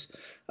lads.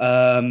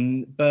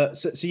 But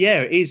so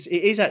yeah, it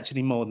is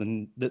actually more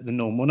than the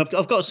normal. And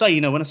I've got to say,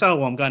 when I say,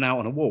 I'm going out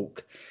on a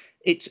walk,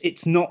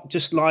 it's not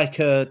just like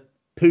a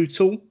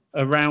poodle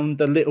around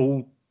the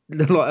little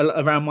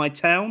around my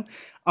town.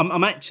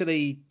 I'm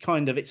actually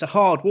it's a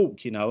hard walk,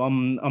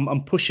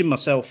 I'm pushing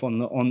myself on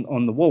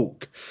the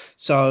walk.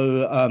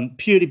 So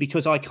purely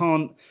because I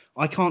can't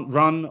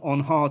run on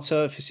hard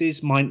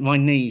surfaces, my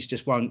knees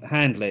just won't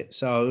handle it.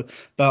 So,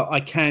 but I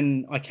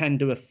can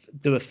do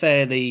a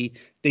fairly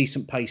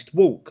decent paced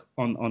walk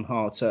on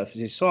hard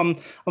surfaces. So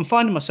I'm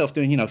finding myself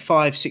doing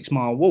 5-6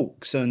 mile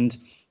walks, and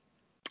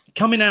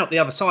coming out the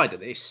other side of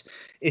this,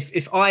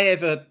 if I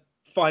ever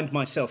find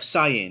myself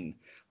saying,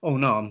 oh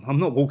no, I'm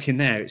not walking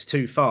there, it's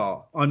too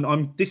far,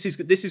 this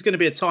is going to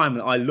be a time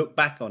that I look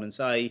back on and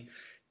say,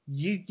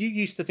 you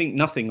used to think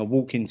nothing of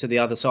walking to the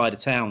other side of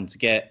town to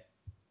get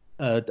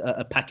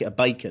a packet of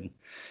bacon,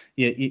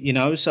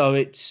 so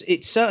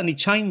it's certainly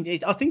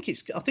changed. I think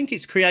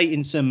it's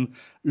creating some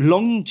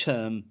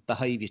long-term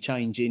behavior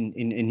change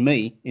in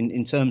me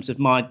in terms of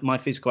my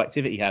physical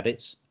activity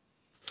habits.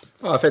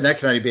 Well, I think that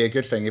can only be a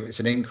good thing if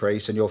it's an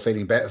increase and you're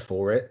feeling better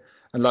for it.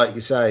 And like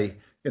you say,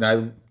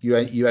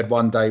 you had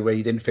one day where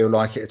you didn't feel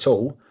like it at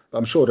all, but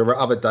I'm sure there were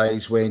other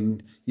days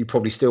when you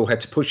probably still had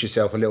to push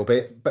yourself a little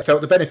bit, but felt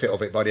the benefit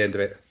of it by the end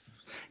of it.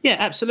 Yeah,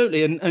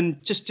 absolutely.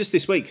 And just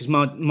this week, because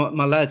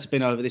my lads have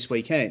been over this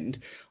weekend,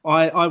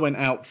 I went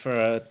out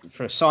for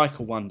a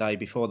cycle one day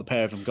before the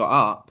pair of them got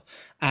up,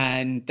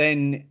 and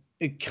then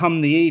come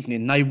the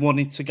evening they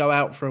wanted to go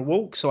out for a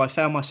walk, so I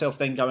found myself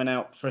then going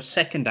out for a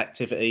second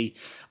activity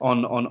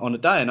on a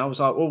day, and I was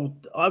like, well,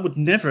 I would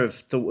never have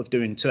thought of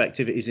doing 2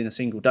 activities in a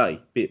single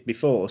day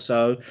before.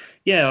 So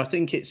yeah, I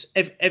think it's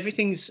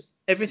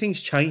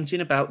everything's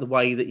changing about the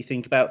way that you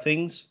think about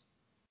things.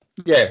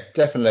 Yeah,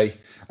 definitely.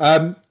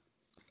 Like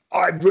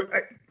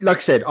I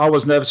said, I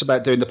was nervous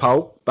about doing the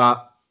poll,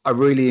 but I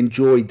really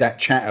enjoyed that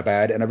chat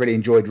about it, and I really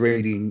enjoyed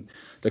reading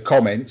the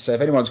comments. So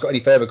if anyone's got any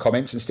further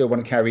comments and still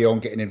want to carry on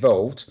getting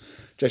involved,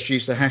 just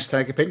use the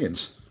hashtag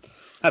opinions.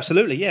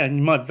 Absolutely, yeah, and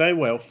you might very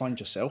well find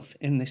yourself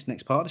in this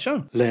next part of the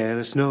show. Let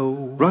us know,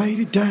 write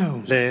it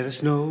down. Let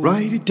us know,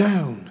 write it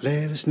down.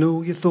 Let us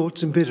know your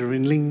thoughts and bitter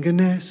and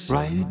lingerness.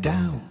 Write it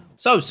down.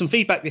 So, some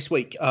feedback this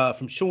week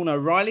from Sean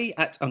O'Reilly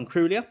at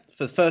Uncrulia.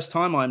 For the first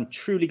time, I'm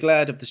truly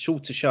glad of the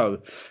shorter show,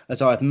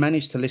 as I've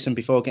managed to listen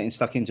before getting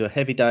stuck into a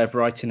heavy day of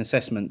writing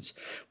assessments.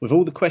 With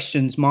all the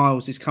questions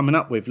Miles is coming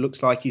up with,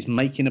 looks like he's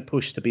making a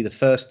push to be the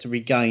first to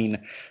regain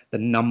the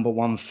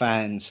 #1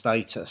 fan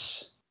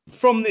status.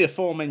 From the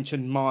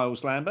aforementioned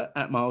Miles Lambert,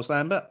 at Miles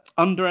Lambert,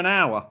 under an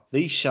hour.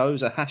 These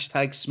shows are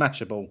hashtag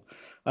smashable.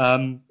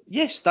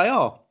 Yes, they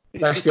are.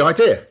 That's the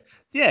idea.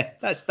 Yeah,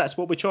 that's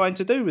what we're trying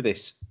to do with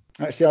this.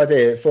 That's the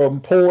idea. From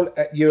Paul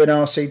at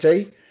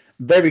UNRCD,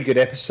 very good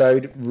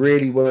episode,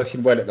 really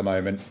working well at the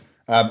moment.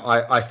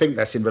 I think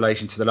that's in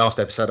relation to the last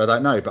episode. I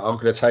don't know, but I'm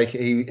going to take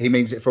it. He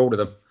means it for all of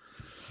them.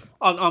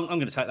 I'm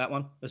going to take that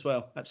one as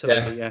well.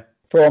 Absolutely, yeah.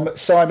 From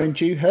Simon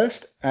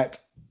Dewhurst at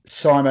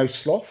Simo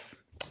Sloth.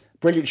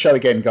 Brilliant show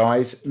again,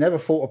 guys. Never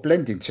thought of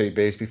blending 2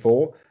 beers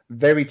before.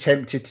 Very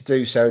tempted to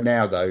do so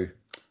now, though.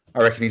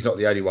 I reckon he's not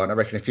the only one. I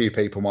reckon a few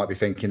people might be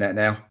thinking that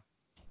now.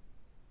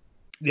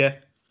 Yeah.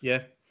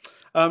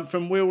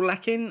 From Will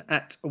Lackin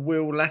at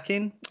Will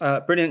Lackin.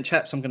 Brilliant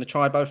chaps. I'm going to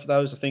try both of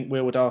those. I think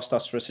Will had asked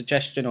us for a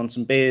suggestion on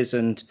some beers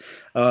and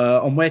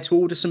on where to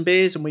order some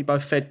beers, and we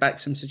both fed back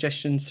some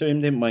suggestions to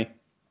him, didn't we?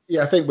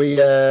 Yeah, I think we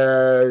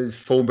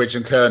Thornbridge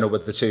and Colonel were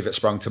the two that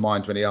sprung to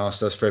mind when he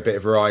asked us for a bit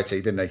of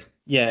variety, didn't he?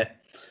 Yeah.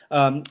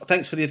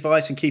 Thanks for the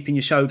advice and keeping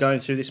your show going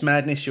through this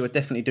madness. You are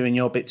definitely doing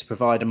your bit to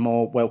provide a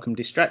more welcome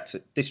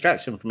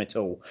distraction from it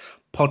all.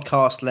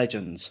 Podcast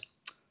legends.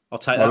 I'll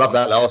take that. I love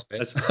that last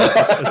bit. as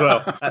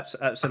well.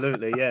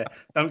 Absolutely, yeah.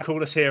 Don't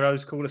call us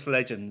heroes, call us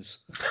legends.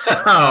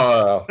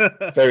 Oh,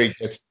 very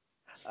good.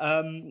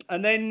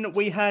 And then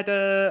we had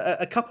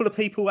a couple of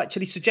people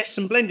actually suggest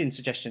some blending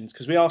suggestions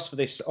because we asked for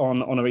this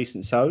on a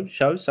recent show.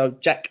 So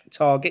Jack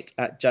Target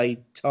at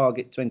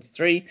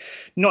JTarget23.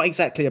 Not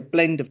exactly a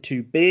blend of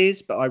 2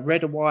 beers, but I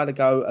read a while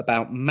ago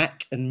about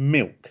Mac and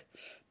Milk.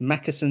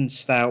 Mackerson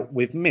stout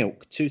with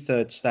milk,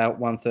 2/3 stout,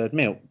 1/3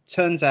 milk.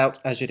 Turns out,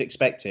 as you'd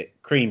expect it,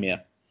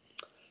 creamier.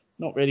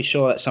 Not really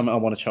sure that's something I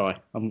want to try.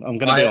 I'm going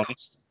to be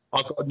honest.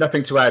 I've got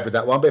nothing to add with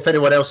that one, but if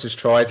anyone else has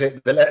tried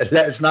it, then let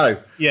us know.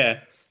 Yeah.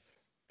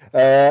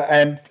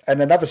 And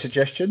another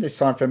suggestion, this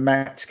time from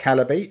Matt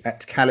Calaby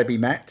at Calaby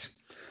Matt.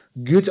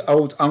 Good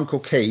old Uncle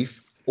Keith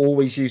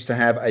always used to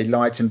have a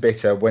light and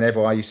bitter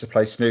whenever I used to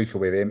play snooker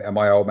with him and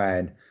my old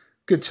man.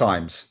 Good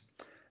times.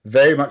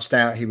 Very much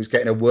doubt he was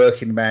getting a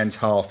working man's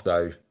half,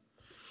 though.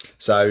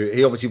 So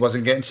he obviously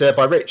wasn't getting served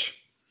by Rich.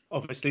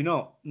 Obviously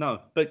not,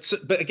 no. But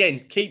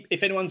again,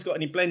 if anyone's got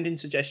any blending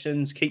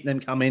suggestions, keep them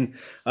coming.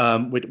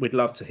 We'd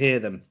love to hear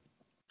them.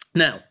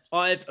 Now,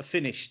 I've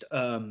finished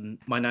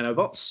my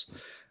nanobots.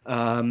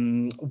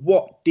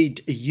 What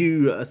did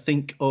you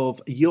think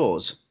of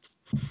yours?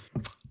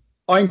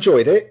 I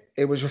enjoyed it.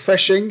 It was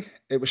refreshing.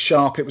 It was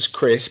sharp. It was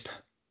crisp.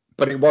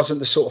 But it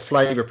wasn't the sort of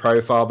flavour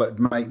profile that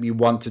would make me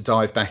want to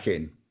dive back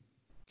in.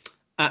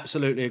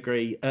 Absolutely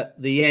agree.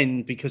 At the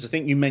end, because I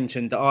think you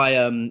mentioned that I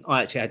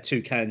actually had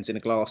 2 cans in a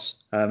glass,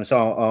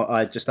 so I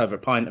had just over a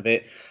pint of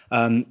it.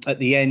 At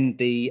the end,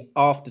 the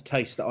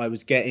aftertaste that I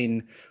was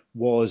getting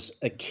was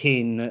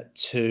akin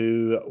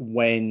to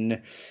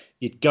when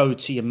you'd go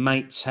to your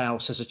mate's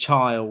house as a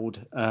child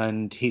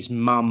and his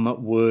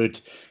mum would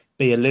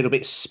be a little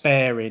bit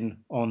sparing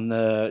on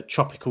the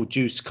tropical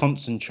juice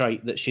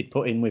concentrate that she'd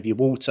put in with your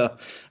water,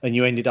 and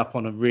you ended up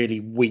on a really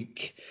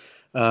weak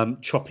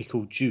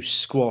tropical juice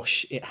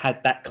squash. It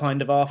had that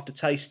kind of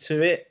aftertaste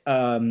to it.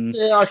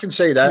 Yeah, I can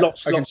see that.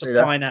 Lots of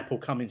pineapple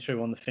coming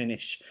through on the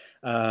finish.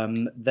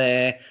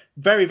 They're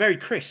very, very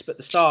crisp at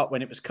the start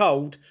when it was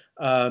cold,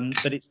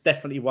 but it's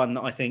definitely one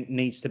that I think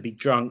needs to be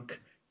drunk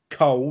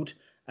cold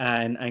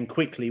and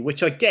quickly,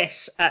 which I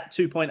guess at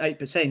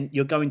 2.8%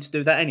 you're going to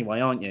do that anyway,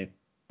 aren't you?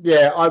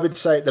 Yeah, I would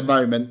say at the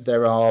moment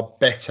there are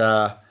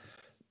better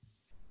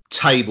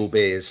table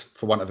beers,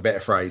 for want of a better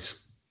phrase.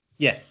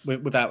 Yeah,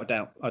 without a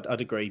doubt,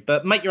 I'd agree.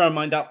 But make your own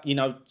mind up.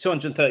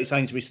 230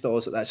 Sainsbury's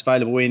stores that's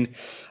available in.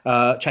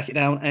 Check it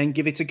down and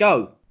give it a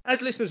go.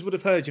 As listeners would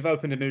have heard, you've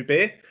opened a new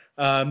beer.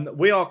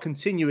 We are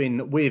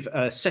continuing with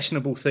a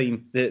sessionable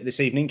theme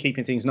this evening,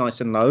 keeping things nice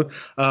and low.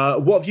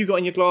 What have you got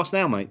in your glass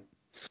now, mate?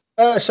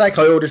 Sake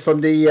I ordered from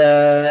the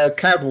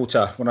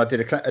Cloudwater when I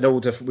did an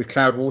order with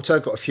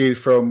Cloudwater. Got a few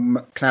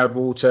from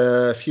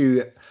Cloudwater, a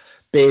few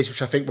beers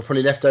which I think were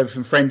probably left over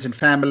from friends and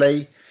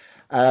family.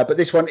 But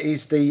this one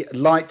is the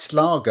light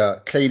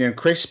lager, clean and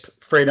crisp,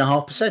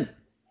 3.5%.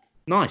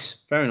 Nice,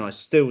 very nice.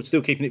 Still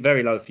keeping it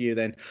very low for you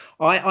then.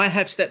 I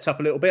have stepped up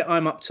a little bit.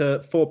 I'm up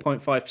to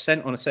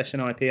 4.5% on a session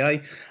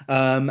IPA.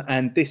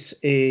 And this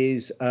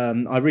is,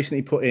 I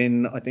recently put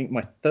in, I think,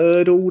 my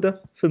 3rd order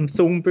from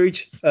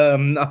Thornbridge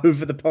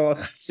over the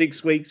past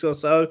 6 weeks or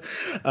so.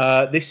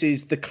 This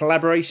is the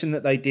collaboration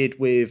that they did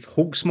with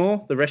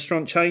Hawksmoor, the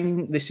restaurant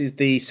chain. This is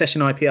the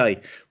session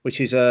IPA, which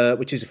is a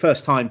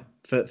first time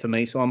for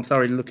me, so I'm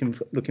thoroughly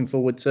looking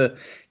forward to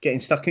getting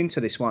stuck into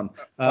this one.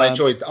 I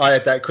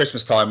had that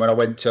Christmas time when I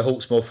went to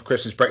Hawksmoor for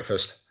Christmas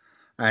breakfast,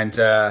 and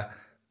I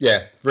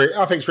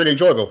think it's really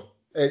enjoyable.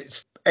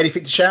 It's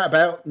anything to shout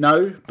about?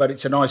 No, but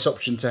it's a nice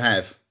option to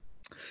have.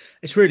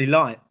 It's really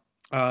light.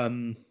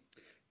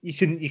 You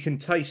can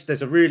taste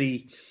there's a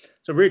really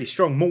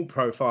strong malt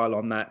profile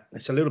on that.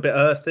 It's a little bit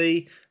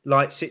earthy,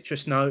 light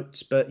citrus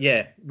notes, but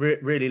yeah,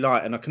 really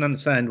light. And I can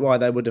understand why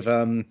they would have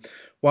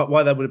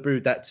why they would have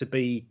brewed that to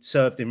be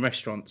served in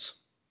restaurants.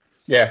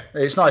 Yeah,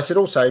 it's nice. It's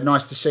also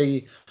nice to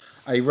see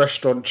a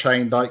restaurant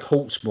chain like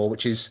Hawksmoor,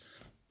 which is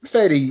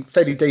fairly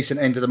decent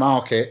end of the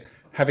market,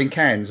 having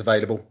cans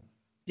available.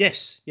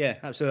 Yes, yeah,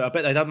 absolutely. I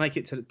bet they don't make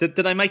it to. Did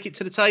they make it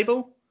to the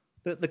table?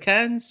 The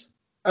cans?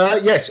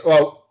 Yes.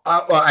 Well,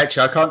 Well,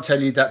 actually, I can't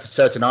tell you that for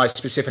certain. I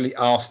specifically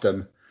asked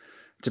them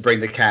to bring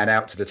the can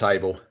out to the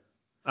table.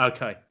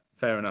 Okay,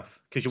 fair enough.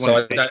 Because you So want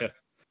I to don't- picture.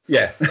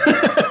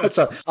 Yeah.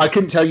 So I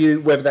couldn't tell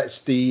you whether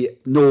that's the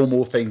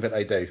normal thing that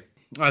they do.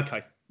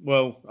 Okay.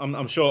 Well,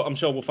 I'm sure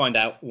we'll find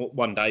out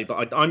one day.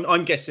 But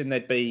I'm guessing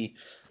there'd be.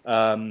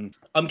 I'm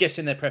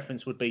guessing their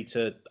preference would be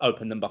to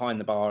open them behind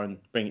the bar and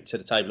bring it to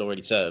the table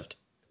already served.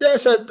 Yeah,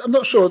 so I'm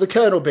not sure. The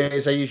Colonel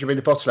beers, they usually bring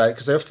the bottle out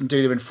because they often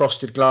do them in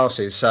frosted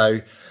glasses.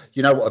 So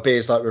you know what a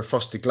beer's like with a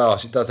frosted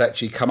glass. It does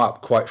actually come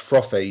up quite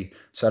frothy.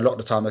 So a lot of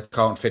the time they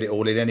can't fit it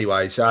all in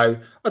anyway. So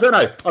I don't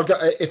know.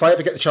 If I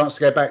ever get the chance to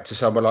go back to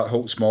somewhere like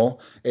Hawksmoor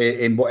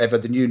in whatever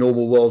the new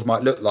normal world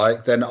might look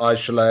like, then I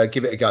shall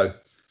give it a go.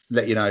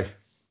 Let you know.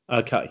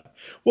 Okay.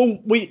 Well,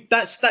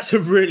 that's a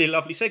really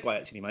lovely segue,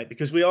 actually, mate,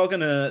 because we are going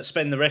to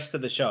spend the rest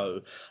of the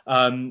show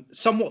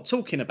somewhat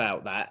talking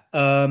about that.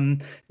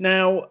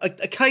 Now,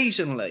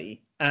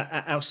 occasionally,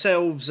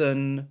 ourselves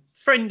and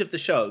friend of the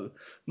show,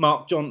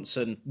 Mark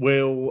Johnson,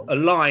 will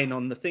align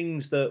on the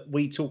things that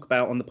we talk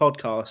about on the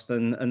podcast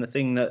and the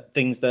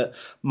things that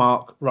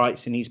Mark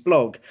writes in his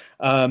blog.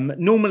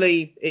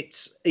 Normally,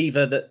 it's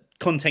either that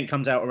content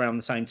comes out around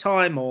the same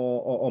time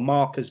or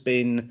Mark has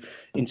been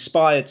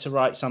inspired to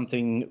write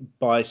something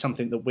by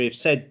something that we've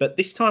said, but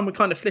this time we're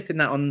kind of flipping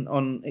that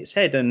on its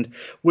head, and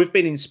we've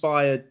been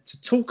inspired to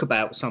talk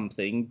about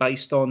something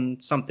based on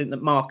something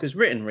that Mark has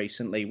written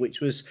recently,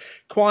 which was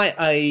quite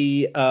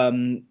a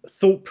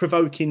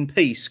thought-provoking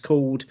piece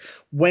called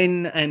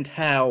 "When and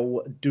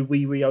How Do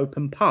We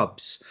Reopen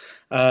Pubs?"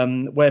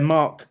 Where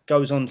Mark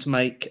goes on to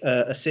make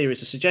a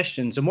series of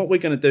suggestions. And what we're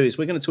going to do is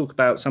we're going to talk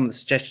about some of the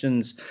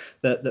suggestions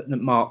that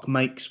Mark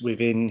makes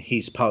within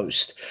his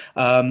post.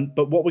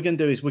 But what we're going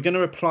to do is we're going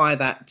to apply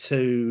that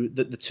to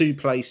the two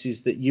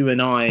places that you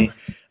and I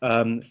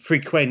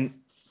frequent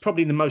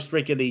probably the most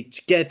regularly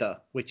together,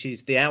 which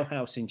is the Owl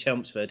House in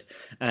Chelmsford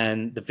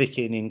and the Vic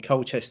Inn in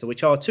Colchester,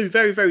 which are two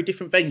very, very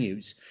different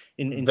venues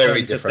in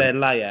terms of their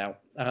layout.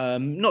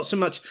 Not so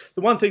much.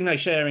 The one thing they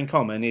share in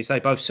common is they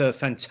both serve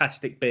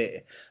fantastic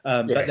beer,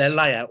 but their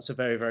layouts are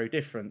very, very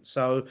different.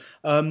 So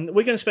we're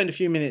going to spend a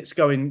few minutes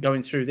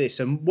going through this,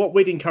 and what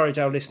we'd encourage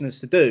our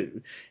listeners to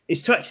do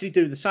is to actually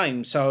do the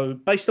same. So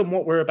based on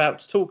what we're about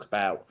to talk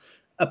about,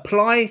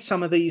 apply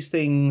some of these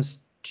things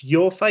to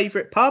your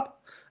favourite pub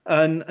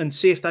and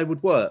see if they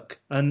would work,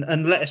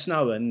 and let us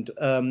know. And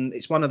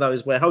it's one of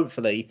those where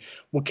hopefully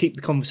we'll keep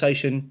the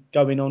conversation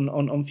going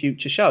on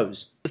future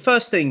shows. The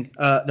first thing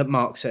that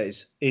Mark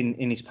says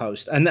in his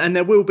post, and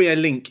there will be a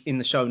link in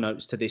the show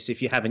notes to this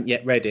if you haven't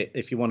yet read it,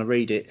 if you want to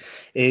read it,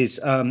 is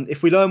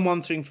if we learn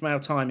one thing from our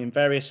time in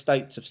various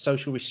states of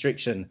social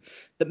restriction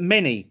that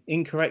many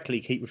incorrectly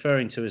keep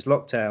referring to as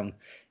lockdown,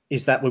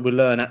 is that we will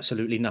learn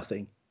absolutely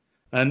nothing.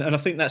 And I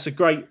think that's a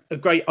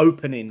great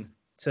opening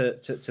to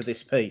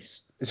this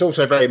piece. It's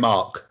also very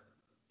Mark.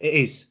 It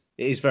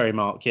is very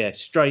Mark. Yeah,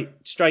 straight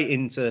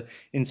into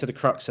the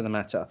crux of the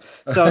matter.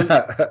 So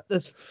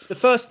the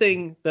first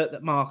thing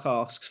that Mark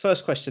asks,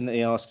 first question that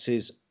he asks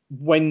is,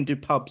 when do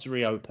pubs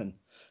reopen?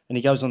 And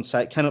he goes on to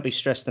say, it cannot be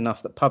stressed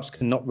enough that pubs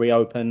cannot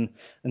reopen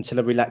until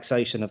a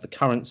relaxation of the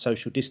current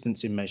social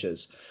distancing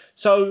measures.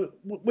 So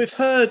we've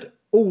heard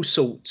all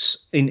sorts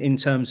in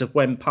terms of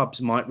when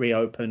pubs might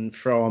reopen,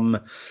 from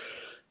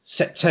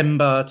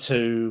September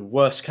to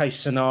worst case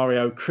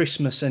scenario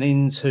Christmas and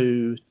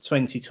into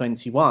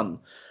 2021.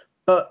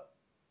 But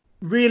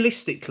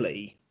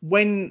realistically,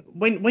 when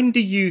do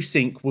you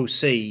think we'll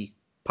see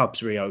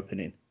pubs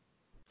reopening?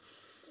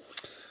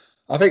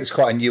 I think it's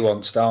quite a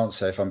nuanced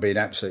answer, if I'm being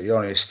absolutely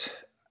honest.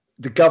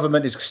 The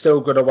government is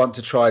still going to want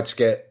to try to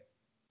get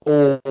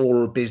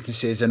all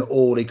businesses and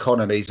all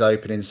economies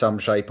open in some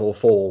shape or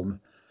form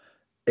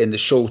in the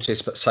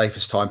shortest but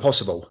safest time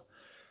possible.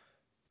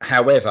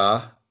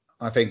 However,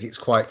 I think it's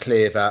quite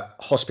clear that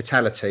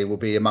hospitality will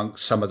be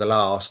amongst some of the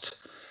last,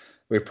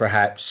 with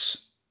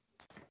perhaps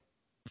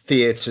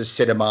theatres,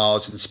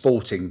 cinemas and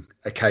sporting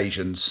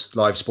occasions,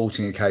 live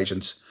sporting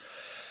occasions.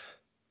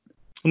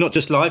 Not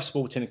just live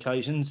sporting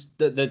occasions.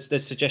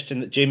 There's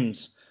suggestion that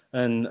gyms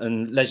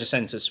and leisure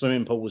centres,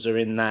 swimming pools are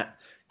in that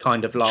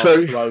kind of last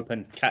to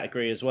open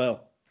category as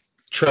well.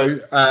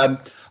 True.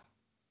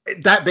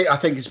 That bit, I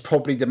think, is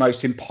probably the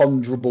most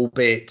imponderable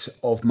bit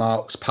of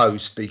Mark's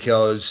post,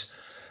 because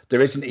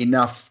there isn't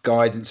enough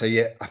guidance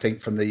yet, I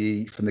think, from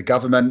the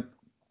government.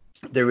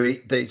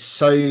 There's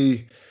so,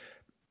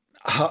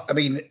 I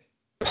mean,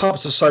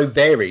 pubs are so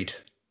varied.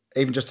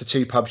 Even just the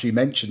two pubs you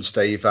mentioned,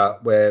 Steve,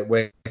 where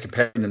we're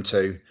comparing them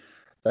to,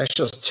 that's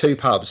just two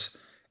pubs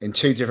in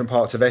two different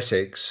parts of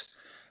Essex.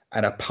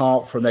 And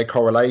apart from their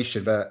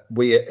correlation, that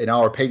in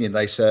our opinion,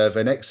 they serve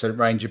an excellent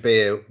range of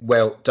beer,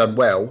 done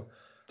well,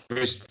 there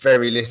is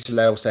very little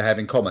else they have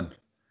in common.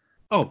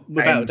 Oh,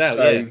 without a doubt,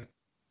 yeah.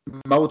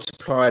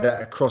 Multiply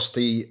that across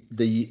the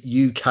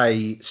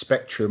UK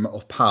spectrum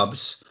of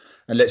pubs,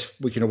 and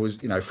we can always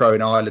throw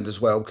in Ireland as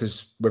well,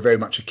 because we're very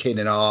much akin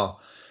in our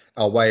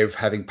way of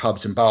having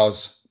pubs and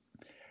bars.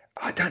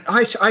 I don't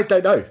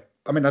know.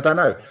 I mean, I don't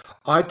know.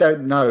 I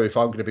don't know if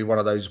I'm going to be one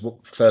of those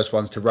first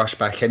ones to rush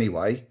back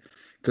anyway,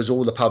 because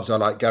all the pubs I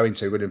like going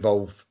to would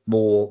involve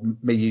more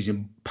me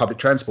using public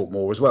transport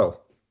more as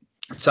well.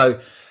 So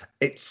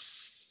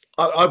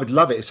I would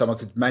love it if someone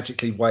could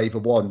magically wave a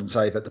wand and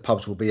say that the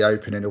pubs will be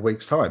open in a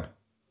week's time.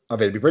 I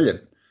think it'd be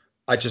brilliant.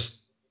 I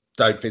just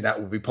don't think that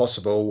will be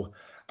possible,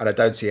 and I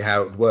don't see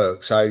how it would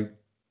work. So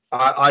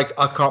I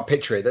can't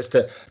picture it.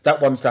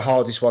 That one's the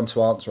hardest one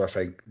to answer, I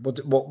think.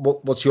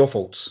 What's your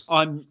thoughts?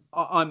 I'm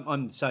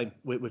the same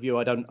with you.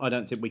 I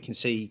don't think we can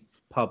see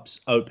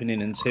pubs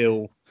opening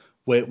until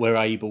we're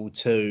able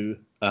to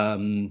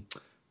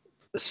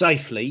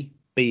safely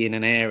be in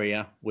an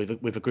area with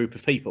a group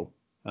of people,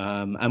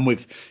 and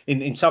with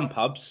in some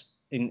pubs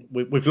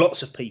with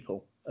lots of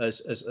people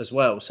as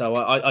well. So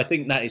I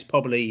think that is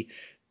probably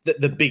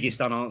the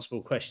biggest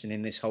unanswerable question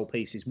in this whole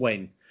piece is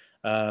when.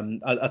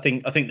 I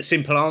think the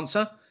simple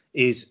answer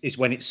is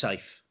when it's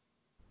safe,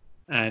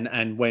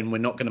 and when we're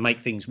not going to make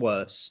things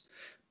worse.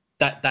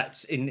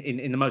 That's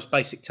in the most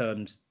basic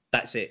terms.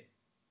 That's it,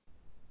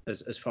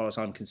 as far as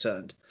I'm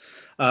concerned.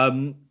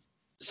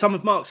 Some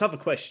of Mark's other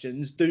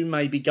questions do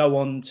maybe go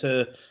on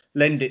to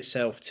lend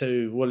itself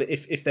to, well,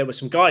 if there were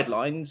some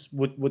guidelines,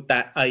 would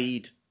that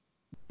aid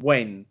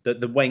when,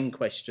 the when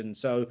question?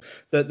 So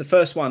the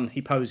first one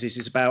he poses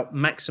is about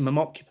maximum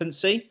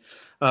occupancy.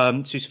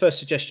 So his first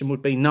suggestion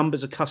would be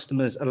numbers of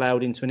customers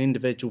allowed into an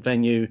individual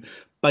venue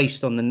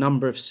based on the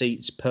number of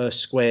seats per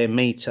square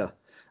metre.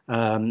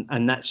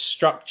 And that's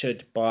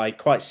structured by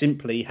quite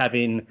simply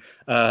having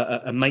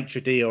a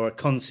maitre d' or a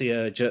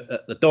concierge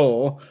at the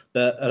door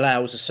that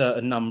allows a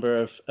certain number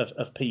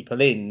of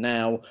people in.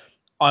 Now,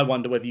 I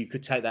wonder whether you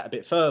could take that a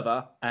bit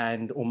further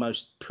and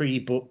almost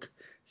pre-book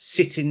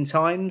sit-in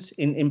times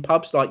in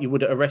pubs like you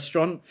would at a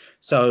restaurant.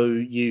 So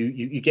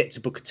you get to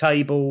book a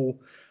table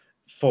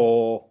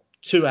for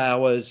 2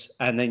 hours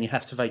and then you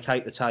have to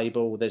vacate the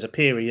table. There's a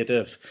period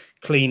of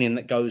cleaning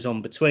that goes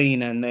on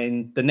between, and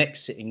then the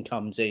next sitting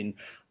comes in.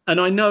 And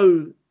I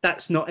know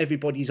that's not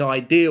everybody's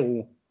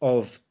ideal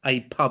of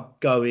a pub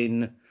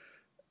going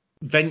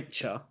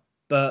venture,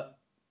 but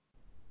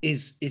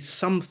is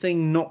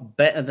something not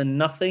better than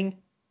nothing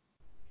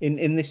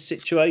in this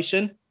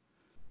situation?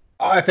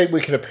 I think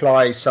we could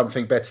apply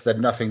something better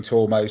than nothing to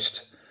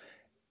almost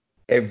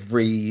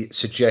every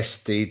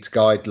suggested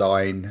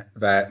guideline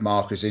that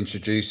Mark has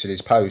introduced in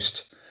his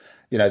post.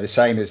 You know, the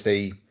same as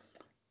the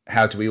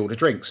how do we order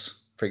drinks,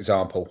 for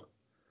example.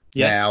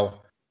 Yeah.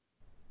 Now,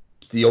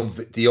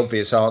 the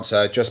obvious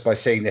answer, just by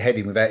seeing the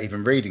heading without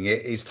even reading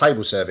it, is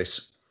table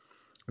service.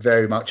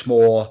 Very much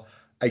more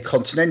a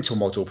continental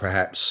model,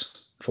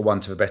 perhaps, for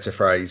want of a better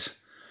phrase.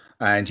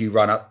 And you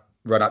run up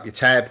your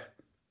tab,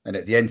 and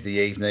at the end of the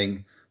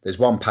evening, there's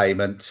one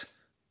payment,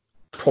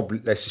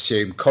 probably, let's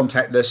assume,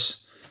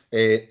 contactless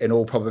in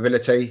all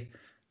probability.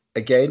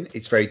 Again,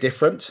 it's very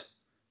different.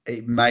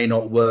 It may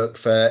not work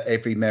for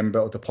every member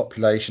of the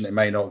population. It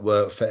may not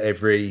work for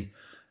every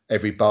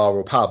bar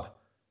or pub,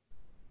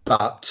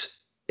 but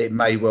it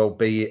may well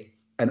be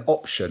an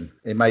option.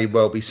 It may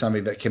well be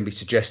something that can be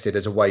suggested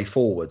as a way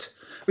forward,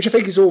 which I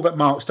think is all that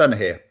Mark's done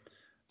here.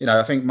 You know,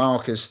 I think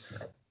Mark has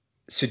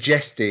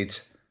suggested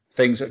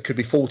things that could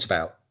be thought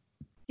about.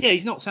 Yeah,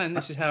 he's not saying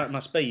this is how it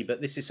must be, but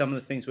this is some of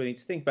the things we need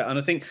to think about. And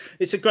I think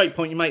it's a great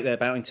point you make there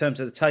about in terms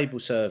of the table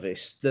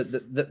service,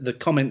 the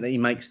comment that he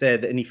makes there,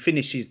 and he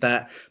finishes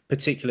that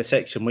particular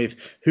section with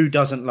who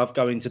doesn't love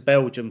going to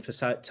Belgium for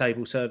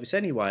table service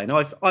anyway. And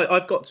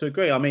I've got to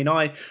agree. I mean,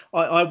 I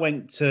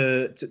went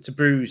to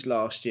Bruges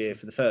last year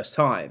for the first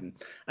time,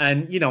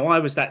 and you know, I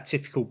was that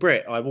typical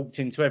Brit. I walked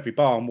into every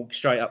bar and walked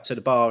straight up to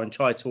the bar and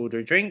tried to order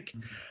a drink,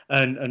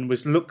 and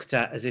was looked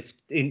at as if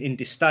in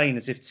disdain,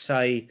 as if to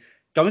say,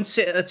 go and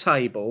sit at a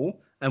table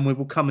and we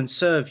will come and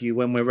serve you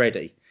when we're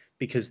ready,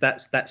 because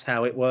that's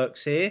how it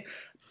works here.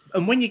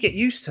 And when you get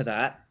used to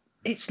that,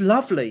 it's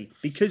lovely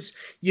because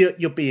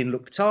you're being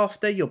looked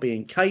after, you're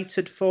being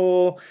catered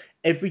for.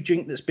 Every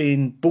drink that's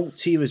being brought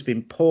to you has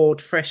been poured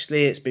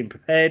freshly, it's been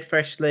prepared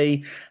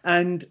freshly.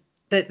 And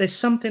there's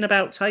something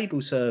about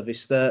table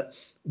service that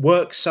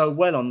works so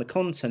well on the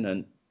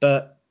continent,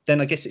 but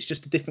then I guess it's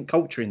just a different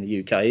culture in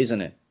the UK,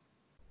 isn't it?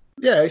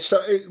 Yeah,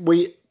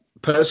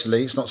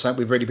 personally, it's not something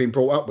we've really been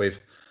brought up with.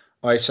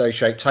 I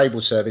associate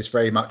table service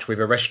very much with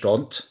a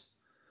restaurant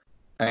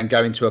and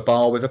going to a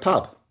bar with a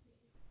pub.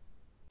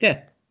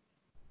 Yeah.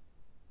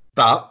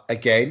 But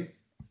again,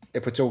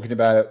 if we're talking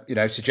about, you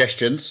know,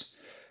 suggestions,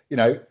 you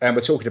know, and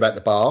we're talking about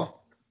the bar,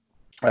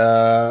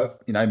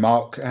 you know,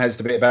 Mark has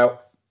the bit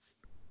about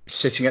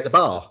sitting at the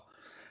bar.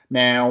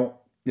 Now,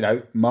 you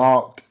know,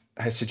 Mark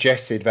has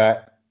suggested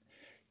that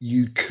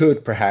you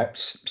could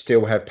perhaps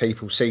still have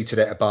people seated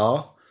at a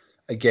bar.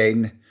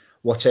 Again,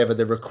 whatever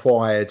the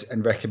required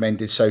and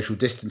recommended social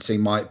distancing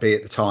might be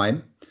at the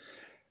time.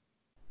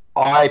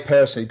 I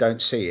personally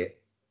don't see it.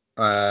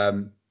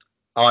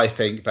 I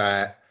think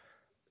that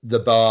the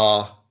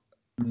bar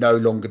no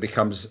longer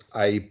becomes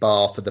a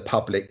bar for the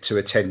public to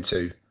attend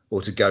to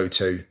or to go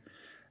to.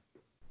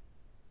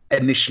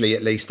 Initially,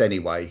 at least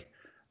anyway.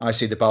 I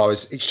see the bar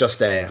as it's just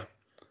there.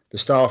 The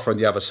staff are on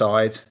the other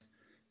side.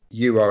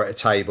 You are at a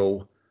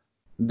table.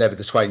 Never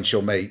the twain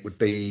shall meet would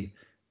be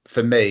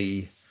for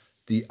me,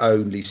 the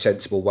only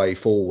sensible way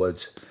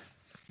forward.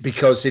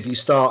 Because if you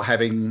start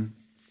having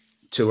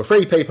 2 or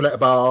 3 people at a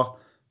bar,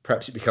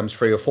 perhaps it becomes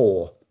 3 or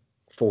 4,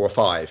 4 or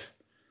 5.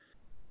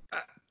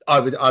 I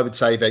would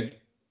say that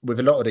with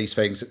a lot of these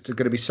things, there's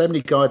going to be so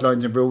many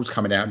guidelines and rules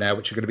coming out now,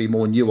 which are going to be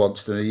more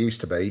nuanced than they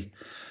used to be,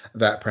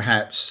 that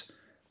perhaps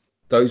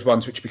those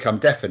ones which become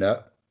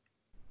definite,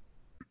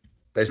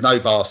 there's no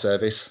bar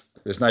service,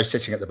 there's no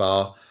sitting at the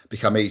bar,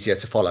 become easier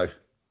to follow.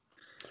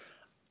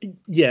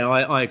 Yeah,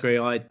 I agree.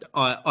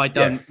 I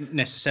don't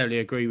necessarily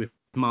agree with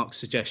Mark's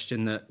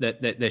suggestion that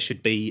there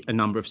should be a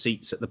number of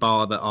seats at the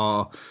bar that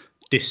are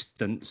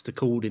distanced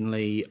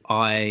accordingly.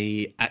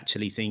 I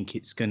actually think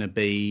it's going to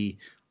be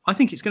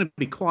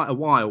quite a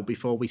while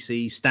before we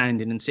see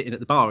standing and sitting at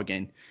the bar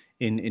again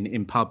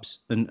in pubs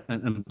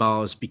and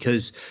bars,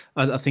 because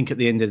I think at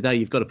the end of the day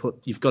you've got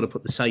to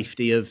put the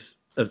safety of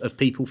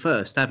people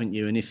first, haven't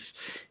you? And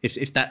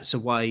if that's a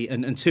way,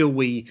 and until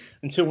we're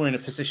in a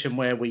position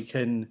where we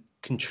can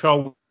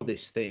control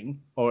this thing,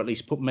 or at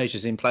least put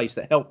measures in place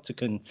that help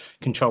to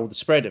control the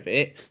spread of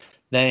it,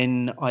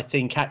 then I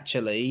think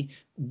actually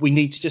we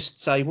need to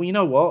just say, well, you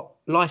know what,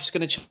 life's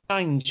going to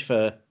change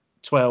for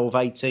 12,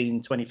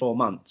 18, 24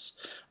 months.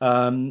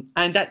 And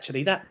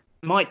actually that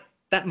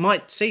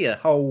might see a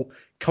whole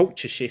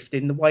culture shift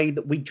in the way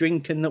that we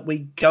drink and that we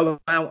go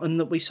out and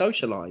that we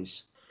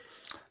socialise.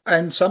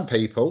 And some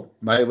people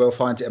may well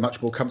find it a much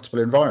more comfortable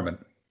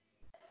environment.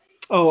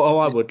 Oh,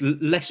 I would.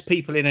 Less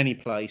people in any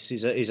place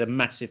is a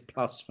massive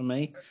plus for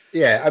me.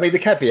 Yeah, I mean, the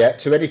caveat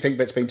to anything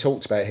that's been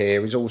talked about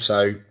here is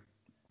also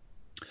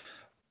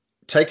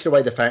taking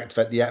away the fact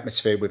that the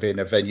atmosphere within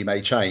a venue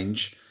may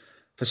change.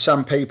 For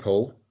some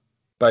people,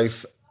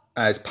 both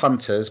as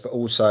punters, but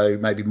also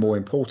maybe more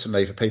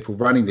importantly for people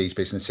running these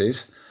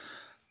businesses,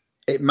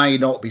 it may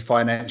not be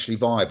financially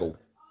viable.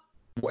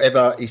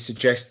 Whatever is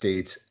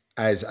suggested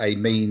as a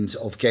means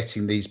of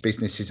getting these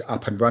businesses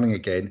up and running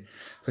again,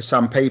 for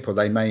some people,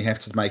 they may have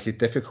to make a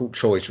difficult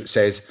choice which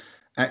says,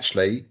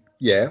 actually,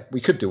 yeah,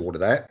 we could do all of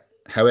that.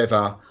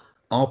 However,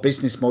 our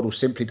business model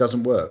simply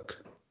doesn't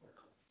work.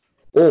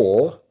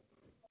 Or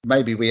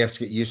maybe we have to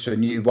get used to a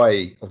new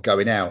way of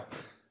going out,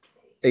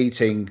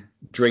 eating,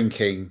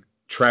 drinking,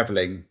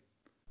 travelling,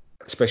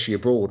 especially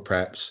abroad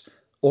perhaps,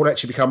 all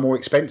actually become more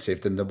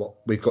expensive than what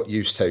we've got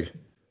used to.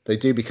 They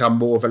do become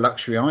more of a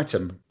luxury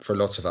item for a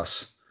lot of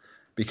us.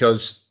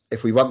 Because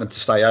if we want them to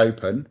stay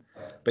open,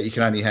 but you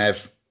can only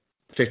have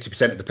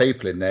 50% of the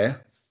people in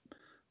there,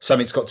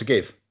 something's got to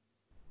give.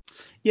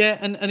 Yeah,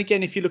 and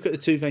again, if you look at the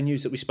 2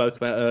 venues that we spoke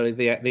about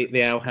earlier,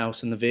 the Owl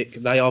House and the Vic,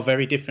 they are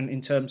very different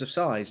in terms of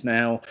size.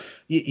 Now,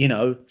 you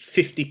know,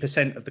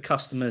 50% of the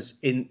customers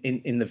in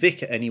the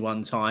Vic at any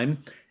one time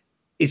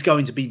is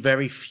going to be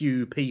very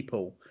few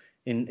people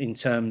in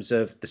terms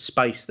of the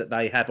space that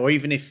they have. Or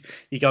even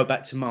if you go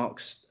back to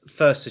Mark's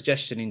first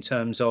suggestion in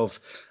terms of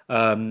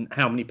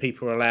how many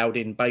people are allowed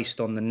in based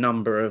on the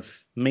number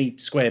of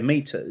square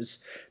meters,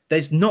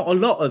 there's not a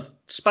lot of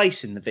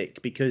space in the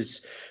Vic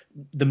because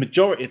the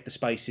majority of the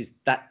space is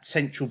that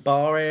central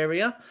bar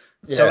area.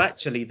 Yeah. So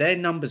actually their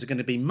numbers are going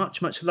to be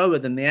much, much lower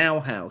than the Owl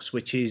House,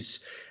 which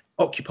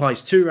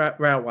occupies 2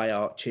 railway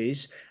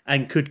arches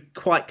and could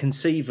quite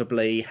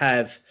conceivably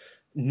have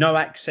no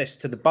access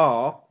to the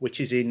bar,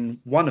 which is in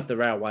one of the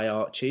railway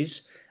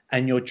arches,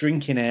 and your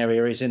drinking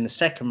area is in the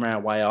second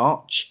railway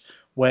arch,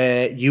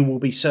 where you will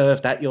be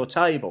served at your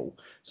table.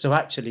 So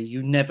actually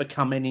you never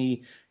come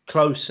any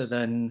closer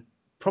than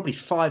probably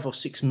 5 or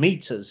 6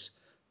 meters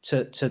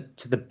to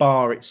the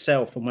bar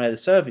itself and where the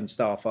serving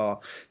staff are.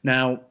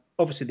 Now,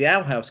 obviously the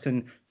Owl House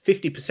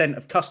 50%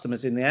 of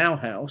customers in the Owl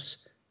House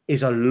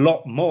is a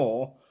lot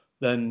more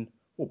than,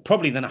 well,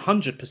 probably than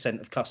 100%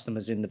 of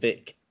customers in the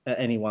Vic at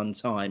any one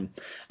time.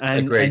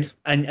 And, Agreed.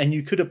 And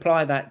you could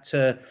apply that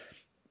to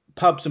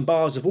pubs and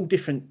bars of all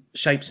different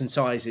shapes and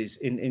sizes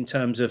in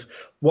terms of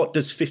what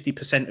does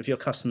 50% of your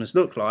customers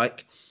look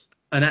like,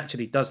 and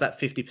actually does that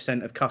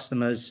 50% of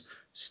customers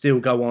still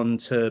go on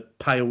to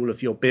pay all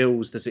of your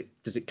bills? Does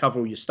it cover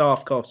all your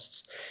staff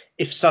costs?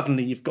 If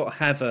suddenly you've got to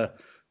have a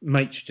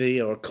maitre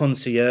d' or a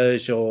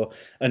concierge,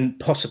 and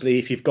possibly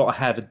if you've got to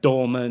have a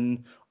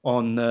doorman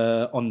on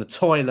the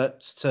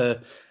toilets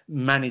to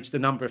manage the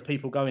number of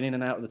people going in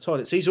and out of the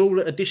toilets, these are all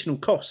additional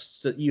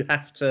costs that you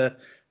have to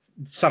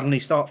suddenly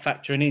start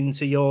factoring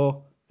into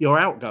your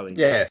outgoings.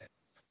 Yeah.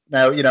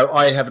 Now, you know,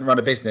 I haven't run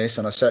a business,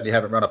 and I certainly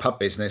haven't run a pub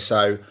business,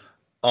 so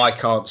I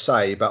can't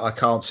say, but I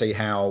can't see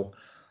how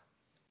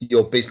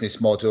your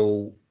business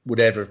model would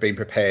ever have been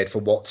prepared for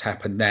what's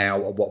happened now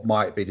or what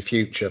might be the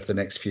future for the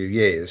next few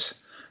years,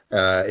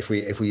 if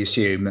we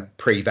assume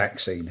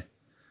pre-vaccine.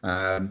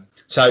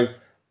 So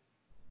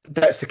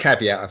that's the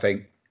caveat, I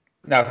think.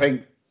 Now, I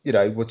think, you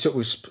know,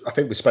 I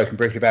think we've spoken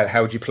briefly about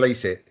how would you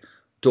police it,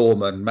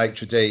 doorman,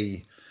 maitre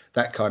d',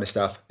 that kind of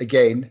stuff.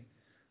 Again,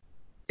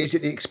 is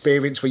it the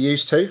experience we're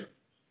used to?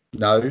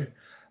 No.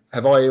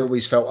 Have I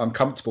always felt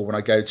uncomfortable when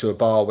I go to a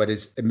bar where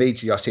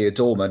immediately I see a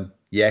doorman?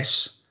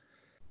 Yes.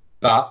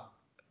 But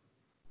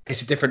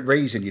it's a different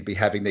reason you'd be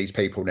having these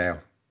people now.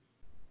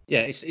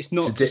 Yeah, it's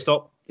not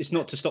it's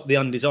not to stop the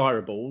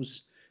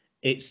undesirables.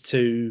 It's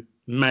to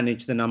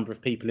manage the number of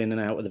people in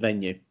and out of the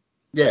venue.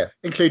 Yeah,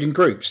 including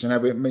groups.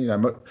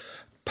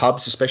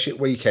 Pubs, especially at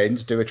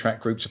weekends, do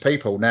attract groups of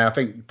people. Now, I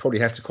think you probably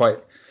have to quite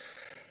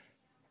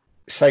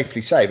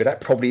safely say, but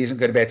that probably isn't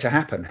going to be able to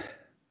happen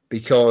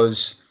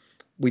because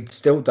we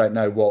still don't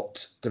know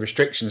what the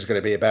restrictions are going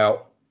to be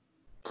about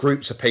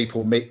groups of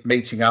people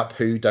meeting up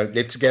who don't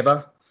live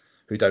together,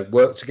 who don't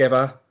work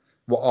together.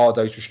 What are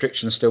those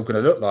restrictions still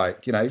going to look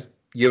like?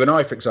 You and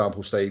I, for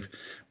example, Steve,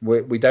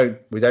 we don't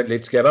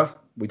live together,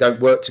 we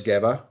don't work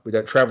together, we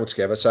don't travel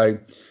together. So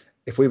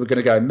if we were going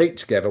to go and meet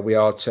together, we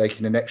are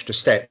taking an extra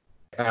step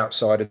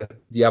outside of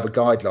the other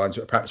guidelines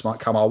that perhaps might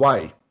come our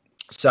way.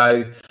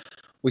 So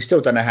we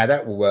still don't know how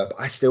that will work, but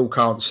I still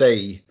can't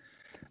see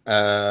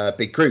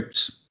big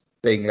groups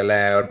being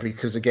allowed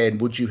because, again,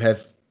 would you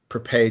have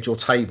prepared your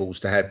tables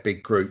to have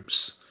big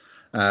groups?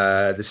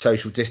 The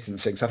social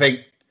distancing. So I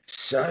think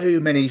so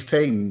many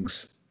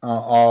things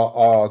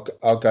are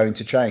going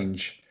to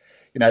change,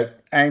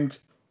 and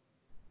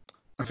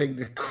I think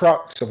the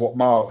crux of what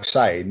Mark's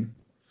saying,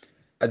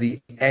 the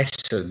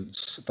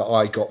essence that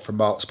I got from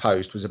Mark's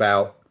post was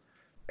about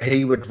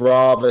he would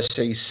rather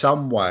see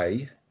some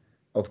way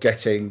of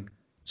getting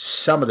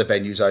some of the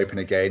venues open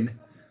again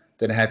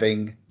than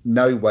having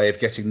no way of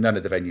getting none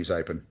of the venues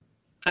open.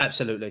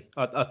 Absolutely.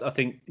 I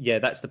think,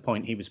 that's the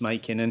point he was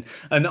making. And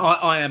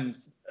I am,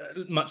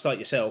 much like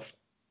yourself,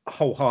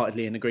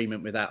 wholeheartedly in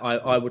agreement with that.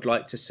 I would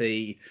like to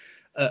see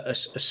a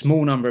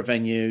small number of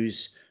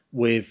venues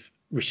with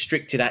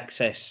restricted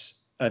access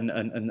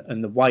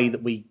and the way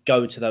that we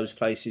go to those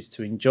places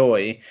to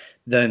enjoy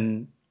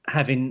than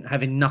having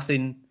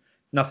nothing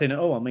at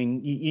all. I mean,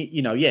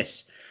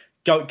 yes,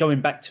 going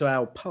back to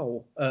our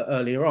poll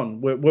earlier on,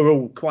 we're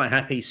all quite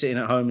happy sitting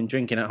at home and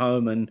drinking at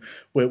home, and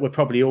we're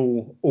probably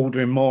all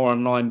ordering more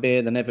online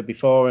beer than ever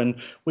before, and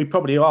we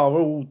probably are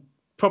all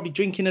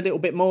drinking a little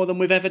bit more than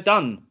we've ever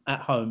done at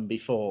home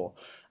before.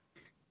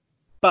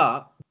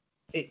 But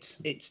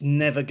it's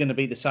never going to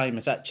be the same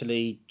as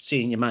actually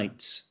seeing your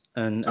mates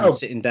and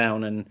sitting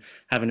down and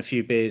having a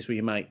few beers with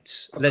your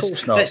mates. Let's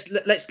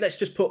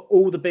just put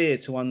all the beer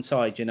to one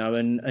side,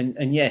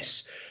 and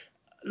yes,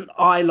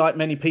 I, like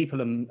many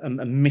people,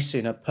 am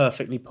missing a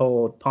perfectly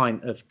poured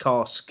pint of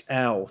cask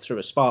ale through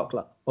a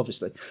sparkler,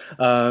 obviously.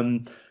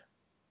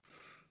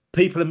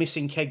 People are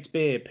missing kegged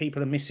beer.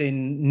 People are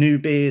missing new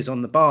beers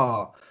on the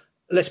bar.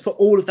 Let's put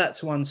all of that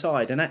to one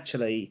side. And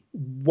actually,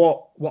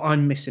 what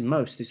I'm missing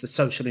most is the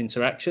social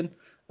interaction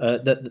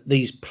that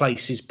these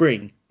places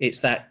bring. It's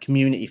that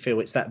community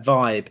feel. It's that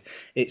vibe.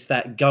 It's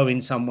that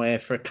going somewhere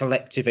for a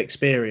collective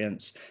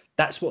experience.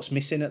 That's what's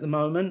missing at the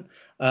moment.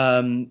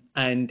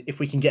 And if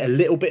we can get a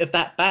little bit of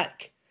that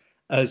back,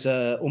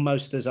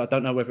 almost as I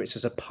don't know whether it's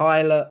as a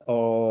pilot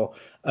or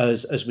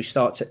as we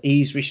start to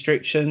ease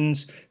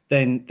restrictions,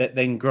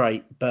 then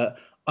great. But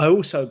I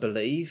also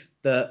believe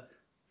that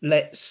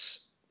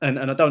and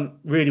I don't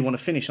really want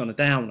to finish on a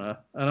downer,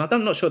 and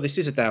I'm not sure this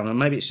is a downer.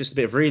 Maybe it's just a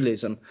bit of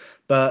realism,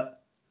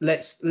 but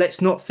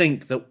let's not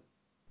think that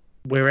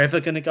we're ever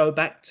going to go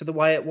back to the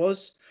way it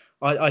was.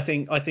 I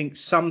think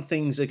some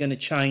things are going to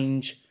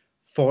change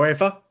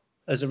forever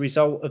as a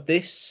result of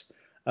this.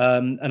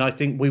 And I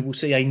think we will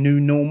see a new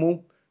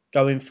normal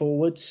going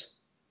forwards.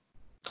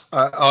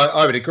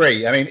 I would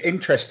agree. I mean,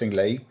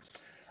 interestingly,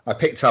 I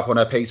picked up on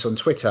a piece on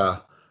Twitter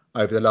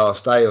over the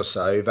last day or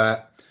so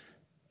that,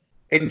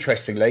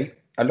 interestingly,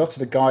 a lot of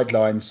the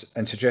guidelines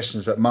and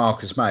suggestions that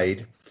Mark has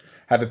made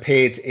have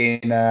appeared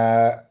in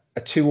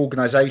two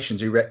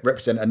organisations who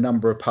represent a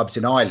number of pubs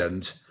in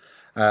Ireland,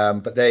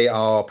 but they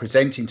are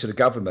presenting to the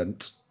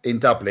government in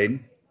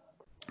Dublin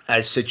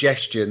as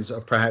suggestions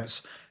of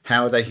perhaps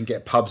how they can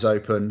get pubs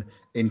open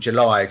in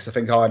July, because I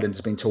think Ireland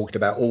has been talking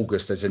about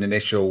August as an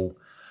initial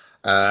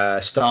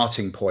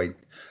starting point.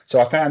 So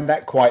I found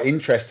that quite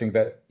interesting.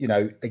 But,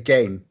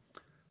 again,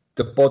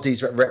 the bodies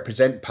that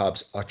represent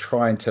pubs are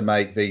trying to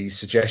make these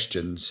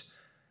suggestions.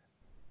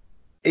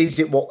 Is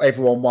it what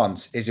everyone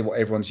wants? Is it what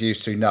everyone's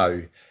used to?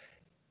 No.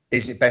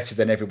 Is it better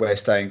than everywhere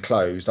staying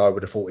closed? I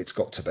would have thought it's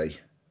got to be.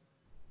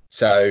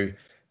 So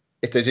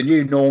if there's a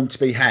new norm to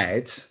be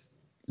had,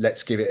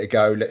 let's give it a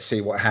go. Let's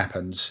see what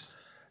happens.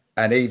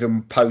 And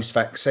even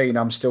post-vaccine,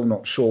 I'm still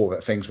not sure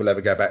that things will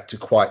ever go back to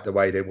quite the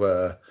way they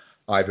were.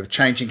 Either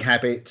changing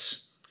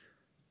habits,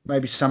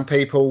 maybe some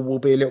people will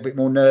be a little bit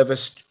more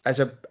nervous as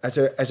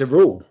a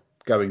rule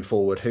going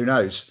forward. Who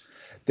knows?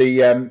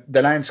 The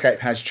landscape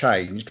has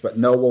changed, but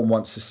no one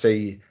wants to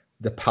see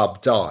the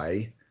pub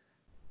die.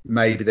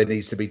 Maybe there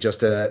needs to be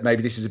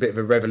maybe this is a bit of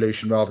a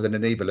revolution rather than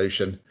an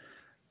evolution.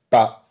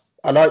 But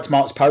I liked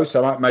Mark's post. I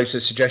like most of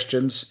the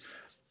suggestions.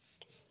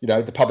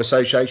 The pub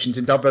associations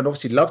in Dublin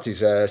obviously loved his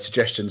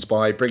suggestions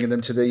by bringing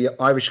them to the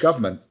Irish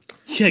government.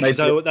 Yeah, because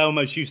they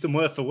almost used them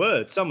word for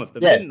word, some of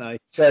them, didn't they?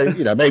 So,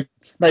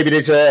 maybe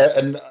there's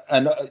an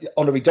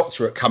honorary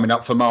doctorate coming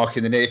up for Mark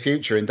in the near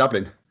future in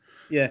Dublin.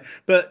 Yeah,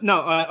 but no,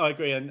 I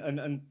agree,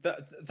 and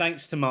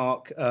thanks to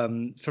Mark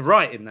for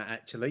writing that,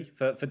 actually,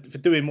 for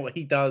doing what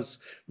he does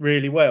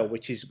really well,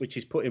 which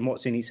is putting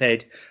what's in his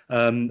head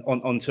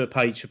onto a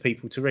page for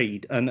people to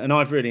read, and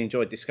I've really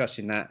enjoyed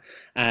discussing that.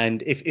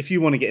 And if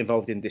you want to get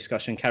involved in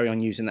discussion, carry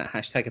on using that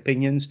hashtag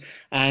opinions,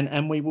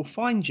 and we will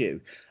find you.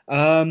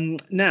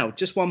 Now,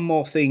 just one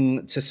more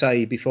thing to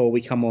say before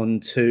we come on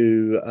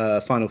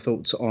to final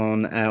thoughts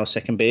on our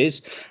second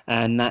beers,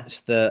 and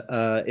that's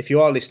that if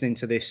you are listening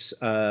to this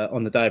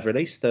on the day of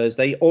release,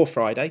 Thursday or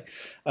Friday,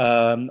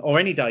 or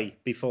any day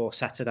before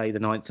Saturday, the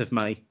 9th of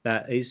May,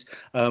 that is,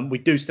 we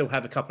do still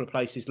have a couple of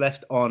places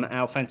left on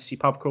our fantasy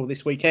pub crawl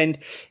this weekend.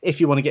 If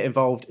you want to get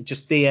involved,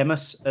 just DM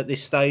us at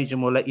this stage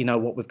and we'll let you know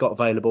what we've got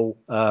available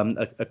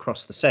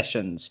across the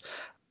sessions.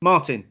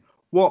 Martin,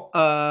 what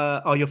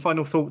are your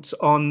final thoughts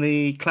on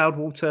the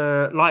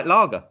Cloudwater Light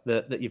Lager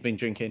that you've been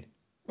drinking?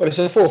 Well, it's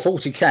a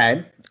 440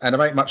 can, and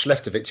there ain't much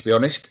left of it, to be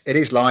honest. It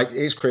is light, it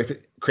is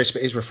crisp,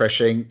 it is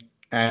refreshing,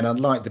 and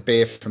unlike the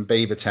beer from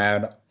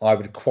Beavertown, I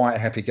would quite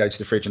happily go to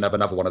the fridge and have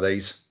another one of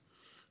these.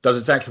 Does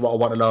exactly what I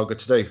want a lager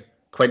to do.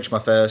 Quench my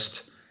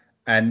thirst,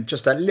 and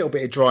just that little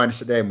bit of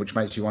dryness at the end, which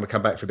makes you want to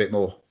come back for a bit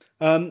more.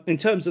 In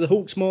terms of the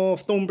Hawksmoor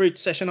Thornbridge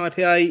Session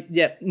IPA,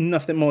 yeah,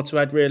 nothing more to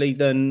add really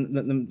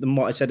than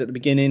what I said at the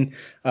beginning.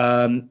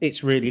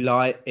 It's really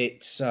light.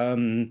 It's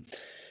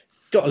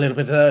got a little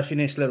bit of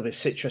earthiness, a little bit of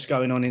citrus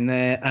going on in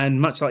there. And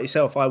much like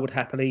yourself, I would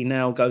happily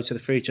now go to the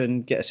fridge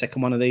and get a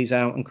second one of these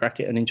out and crack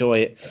it and enjoy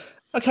it.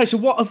 Okay, so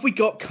what have we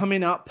got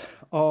coming up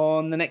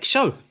on the next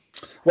show?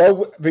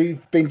 Well,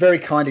 we've been very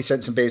kindly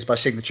sent some beers by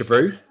Signature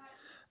Brew.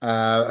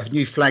 A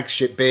new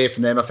flagship beer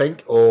from them, I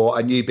think, or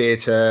a new beer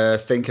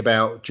to think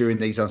about during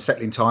these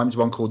unsettling times,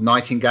 one called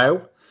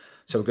Nightingale.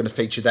 So we're going to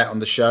feature that on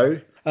the show.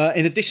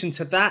 In addition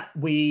to that,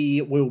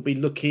 we will be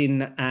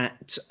looking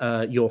at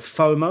your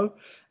FOMO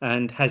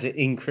and has it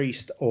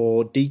increased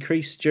or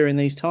decreased during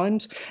these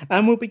times.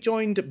 And we'll be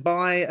joined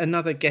by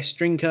another guest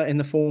drinker in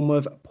the form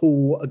of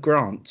Paul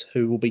Grant,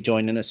 who will be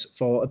joining us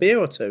for a beer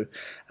or two.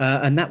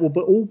 And that will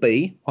all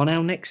be on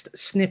our next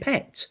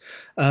snippet.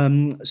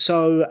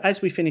 So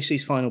as we finish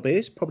these final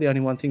beers, probably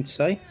only one thing to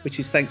say, which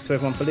is thanks to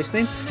everyone for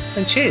listening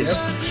and cheers.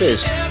 Yep.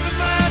 Cheers.